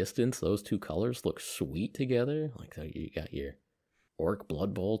from a distance, those two colors look sweet together. Like, so you got your Orc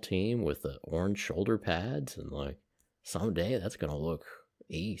Blood Bowl team with the orange shoulder pads, and like someday that's gonna look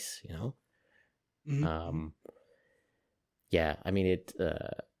ace, Mm-hmm. Yeah, I mean, it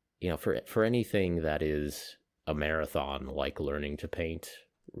for anything that is a marathon, like learning to paint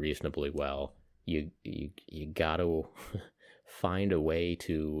reasonably well, you gotta find a way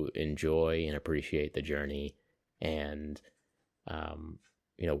to enjoy and appreciate the journey. And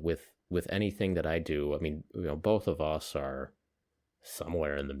with anything that I do, I mean, both of us are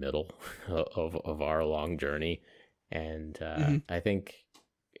somewhere in the middle of our long journey, and I think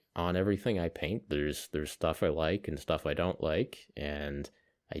on everything I paint, there's stuff I like and stuff I don't like, and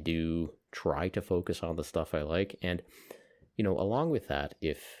I do try to focus on the stuff I like. And along with that,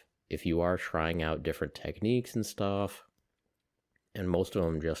 if you are trying out different techniques and stuff, and most of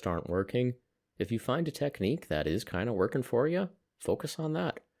them just aren't working, if you find a technique that is kind of working for you, focus on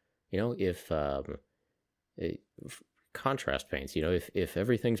that. If contrast paints, if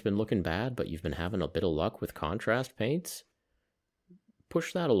everything's been looking bad but you've been having a bit of luck with contrast paints,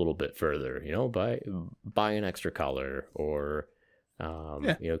 push that a little bit further. Buy an extra color, or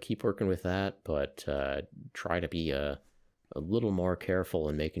keep working with that, but try to be a little more careful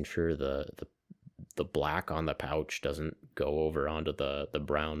in making sure the black on the pouch doesn't go over onto the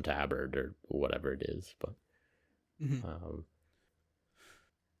brown tabard or whatever it is. But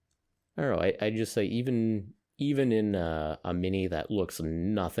I don't know. I just say, even in a mini that looks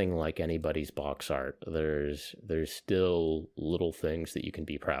nothing like anybody's box art, there's still little things that you can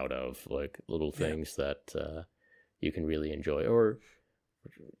be proud of, like little things that you can really enjoy. Or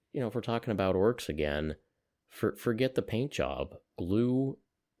if we're talking about orcs again, forget the paint job. Glue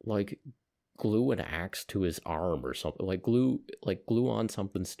an axe to his arm or something. Glue on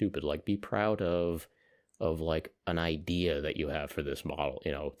something stupid. Like, be proud of like an idea that you have for this model.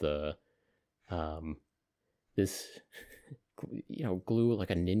 Glue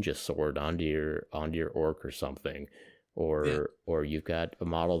like a ninja sword onto your orc or something, or you've got a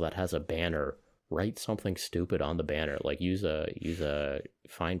model that has a banner. Write something stupid on the banner. Like, use a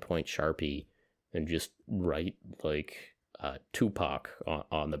fine point Sharpie and just write like Tupac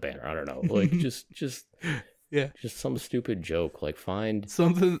on the banner. I don't know, like just some stupid joke. Like, find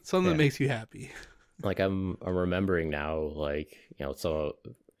something that makes you happy. Like, I'm remembering now, like, so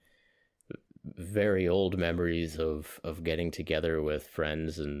very old memories of getting together with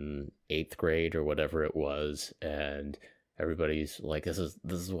friends in 8th grade or whatever it was, and everybody's like, this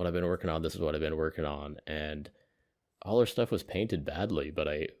is what I've been working on, and all our stuff was painted badly, but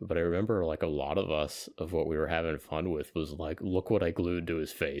I remember, like, a lot of us, of what we were having fun with was like, look what I glued to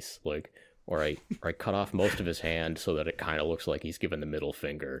his face, like, or I cut off most of his hand so that it kind of looks like he's giving the middle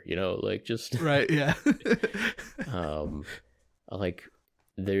finger, like, just right. Yeah. Like,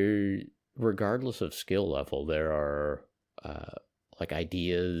 there, regardless of skill level, there are like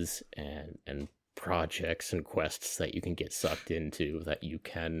ideas and projects and quests that you can get sucked into that you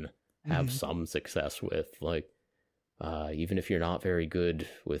can have some success with. Like, even if you're not very good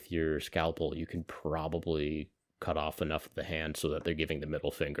with your scalpel, you can probably cut off enough of the hand so that they're giving the middle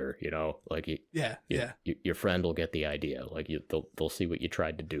finger, like, your friend will get the idea. Like, they'll see what you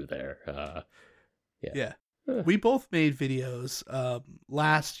tried to do there. We both made videos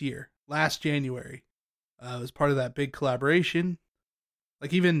last January. It was part of that big collaboration.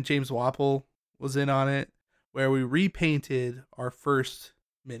 Like, even James Wapple was in on it, where we repainted our first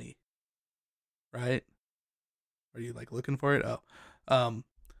mini, right? Are you like looking for it? Oh, um,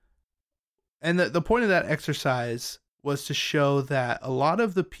 and the point of that exercise was to show that a lot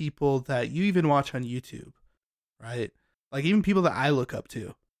of the people that you even watch on YouTube, right? Like even people that I look up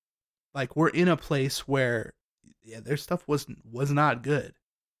to, like we're in a place where their stuff was not good,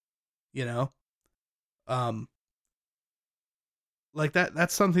 you know? Um like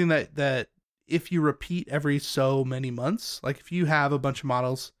that's something that if you repeat every so many months, like if you have a bunch of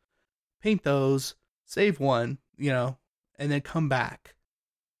models, paint those, save one, and then come back,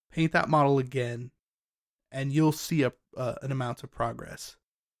 paint that model again, and you'll see an amount of progress.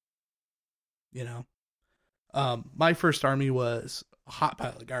 My first army was a hot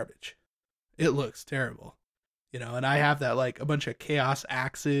pile of garbage. It looks terrible, and I have that like a bunch of chaos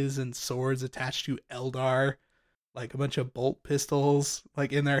axes and swords attached to Eldar, like a bunch of bolt pistols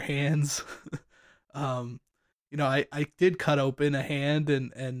like in their hands. I did cut open a hand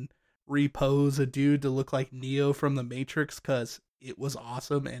and repose a dude to look like Neo from the Matrix because it was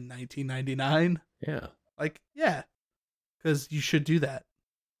awesome in 1999. Yeah. Like, yeah, because you should do that.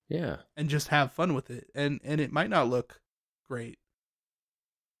 Yeah. And just have fun with it. And it might not look great,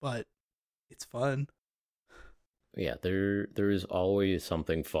 but it's fun. Yeah, there is always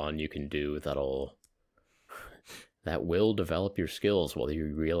something fun you can do that will develop your skills, whether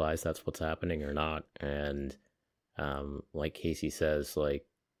you realize that's what's happening or not. And like Casey says, like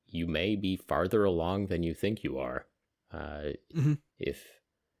you may be farther along than you think you are. If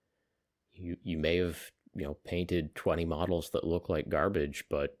you may have painted 20 models that look like garbage,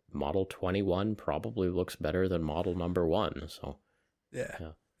 but model 21 probably looks better than model number 1. So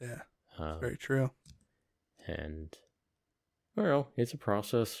yeah, very true. And well, it's a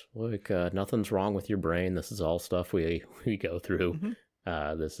process. Like nothing's wrong with your brain. This is all stuff we go through.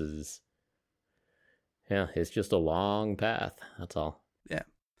 This is it's just a long path. That's all. Yeah,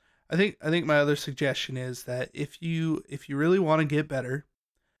 I think my other suggestion is that if you really want to get better,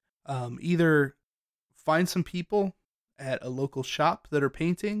 either find some people at a local shop that are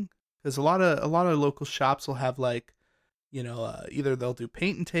painting, because a lot of local shops will have like, either they'll do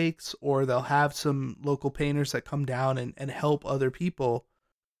paint and takes, or they'll have some local painters that come down and help other people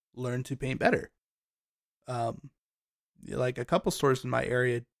learn to paint better. Like a couple stores in my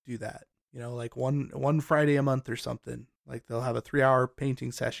area do that, like one Friday a month or something. Like they'll have a 3-hour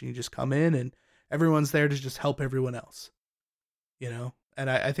painting session. You just come in and everyone's there to just help everyone else, and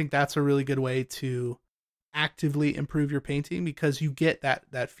I think that's a really good way to actively improve your painting, because you get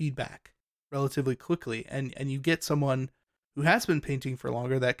that feedback relatively quickly, and you get someone who has been painting for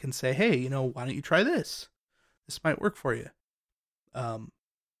longer that can say, hey, why don't you try this? This might work for you. So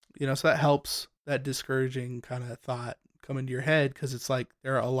that helps that discouraging kind of thought come into your head, because it's like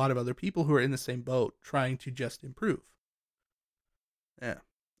there are a lot of other people who are in the same boat trying to just improve. Yeah.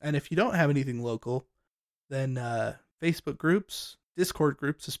 And if you don't have anything local, then Facebook groups, Discord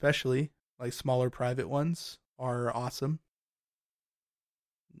groups especially, like smaller private ones, are awesome.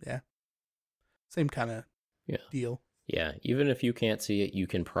 Yeah. Same kind of deal. Yeah, even if you can't see it, you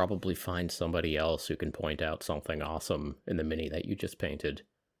can probably find somebody else who can point out something awesome in the mini that you just painted.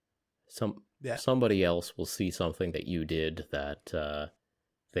 Somebody else will see something that you did that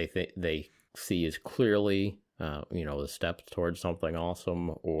they see as clearly the steps towards something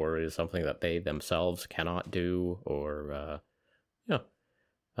awesome, or is something that they themselves cannot do, or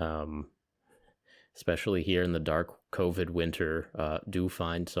especially here in the dark COVID winter, do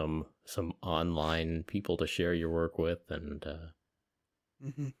find some online people to share your work with, and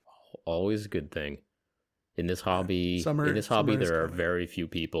always a good thing. In this hobby, there are very few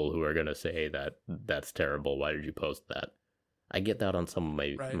people who are going to say that that's terrible. Why did you post that? I get that on some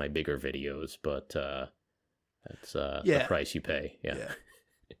of my bigger videos, but that's the price you pay. Yeah.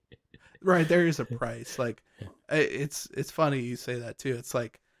 Right, there is a price. Like, it's funny you say that too. It's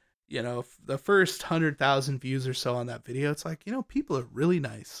like, the first 100,000 views or so on that video, it's like, people are really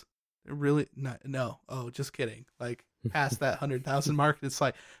nice. They're really not. No, oh, just kidding. Like, past that 100,000 mark, it's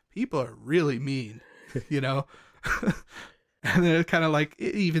like people are really mean. And then it kind of like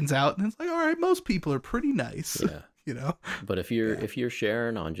it evens out, and it's like, all right, most people are pretty nice. Yeah. But if you're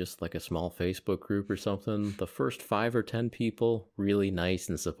sharing on just like a small Facebook group or something, the first 5 or 10 people really nice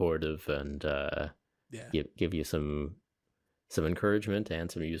and supportive, and give you some encouragement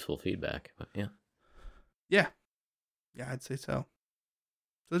and some useful feedback. But yeah, I'd say so.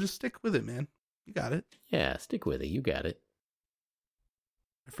 So just stick with it, man. You got it. Yeah, stick with it. You got it.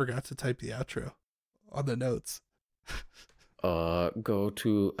 I forgot to type the outro on the notes. Go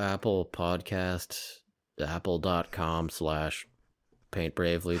to Apple Podcasts,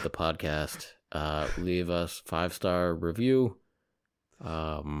 apple.com/paintbravely, the podcast. Leave us 5-star review.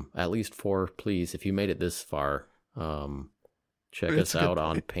 At least 4, please. If you made it this far, check That's us out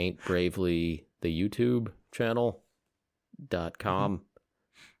on Paint Bravely, the YouTube channel.com.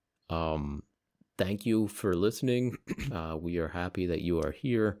 Thank you for listening. We are happy that you are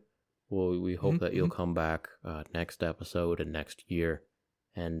here. Well, we hope that you'll come back next episode and next year.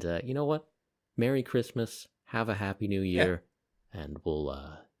 And you know what? Merry Christmas. Have a happy new year. Yeah. And we'll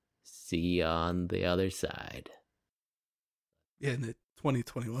see you on the other side. Yeah, in the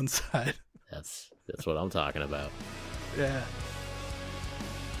 2021 side. That's what I'm talking about. Yeah.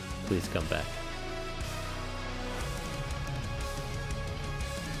 Please come back.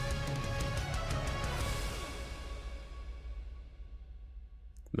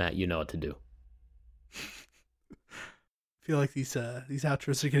 Matt, you know what to do. I feel like these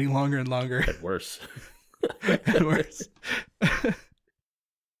outros are getting longer and longer. And worse. And worse.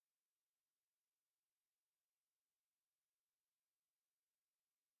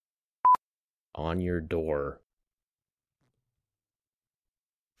 On your door.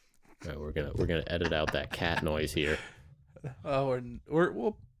 Right, we're gonna edit out that cat noise here. Oh,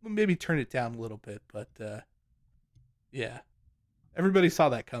 we'll maybe turn it down a little bit, but yeah. Everybody saw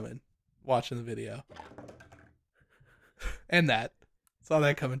that coming, watching the video. And saw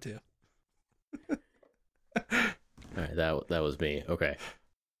that coming too. All right, that was me. Okay.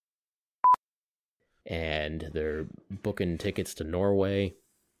 And they're booking tickets to Norway.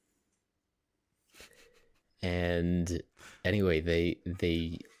 And anyway,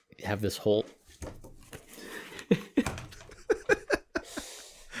 they have this whole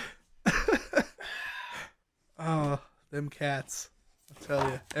oh, them cats. I tell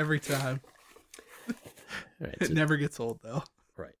you, every time. Right, it never gets old though.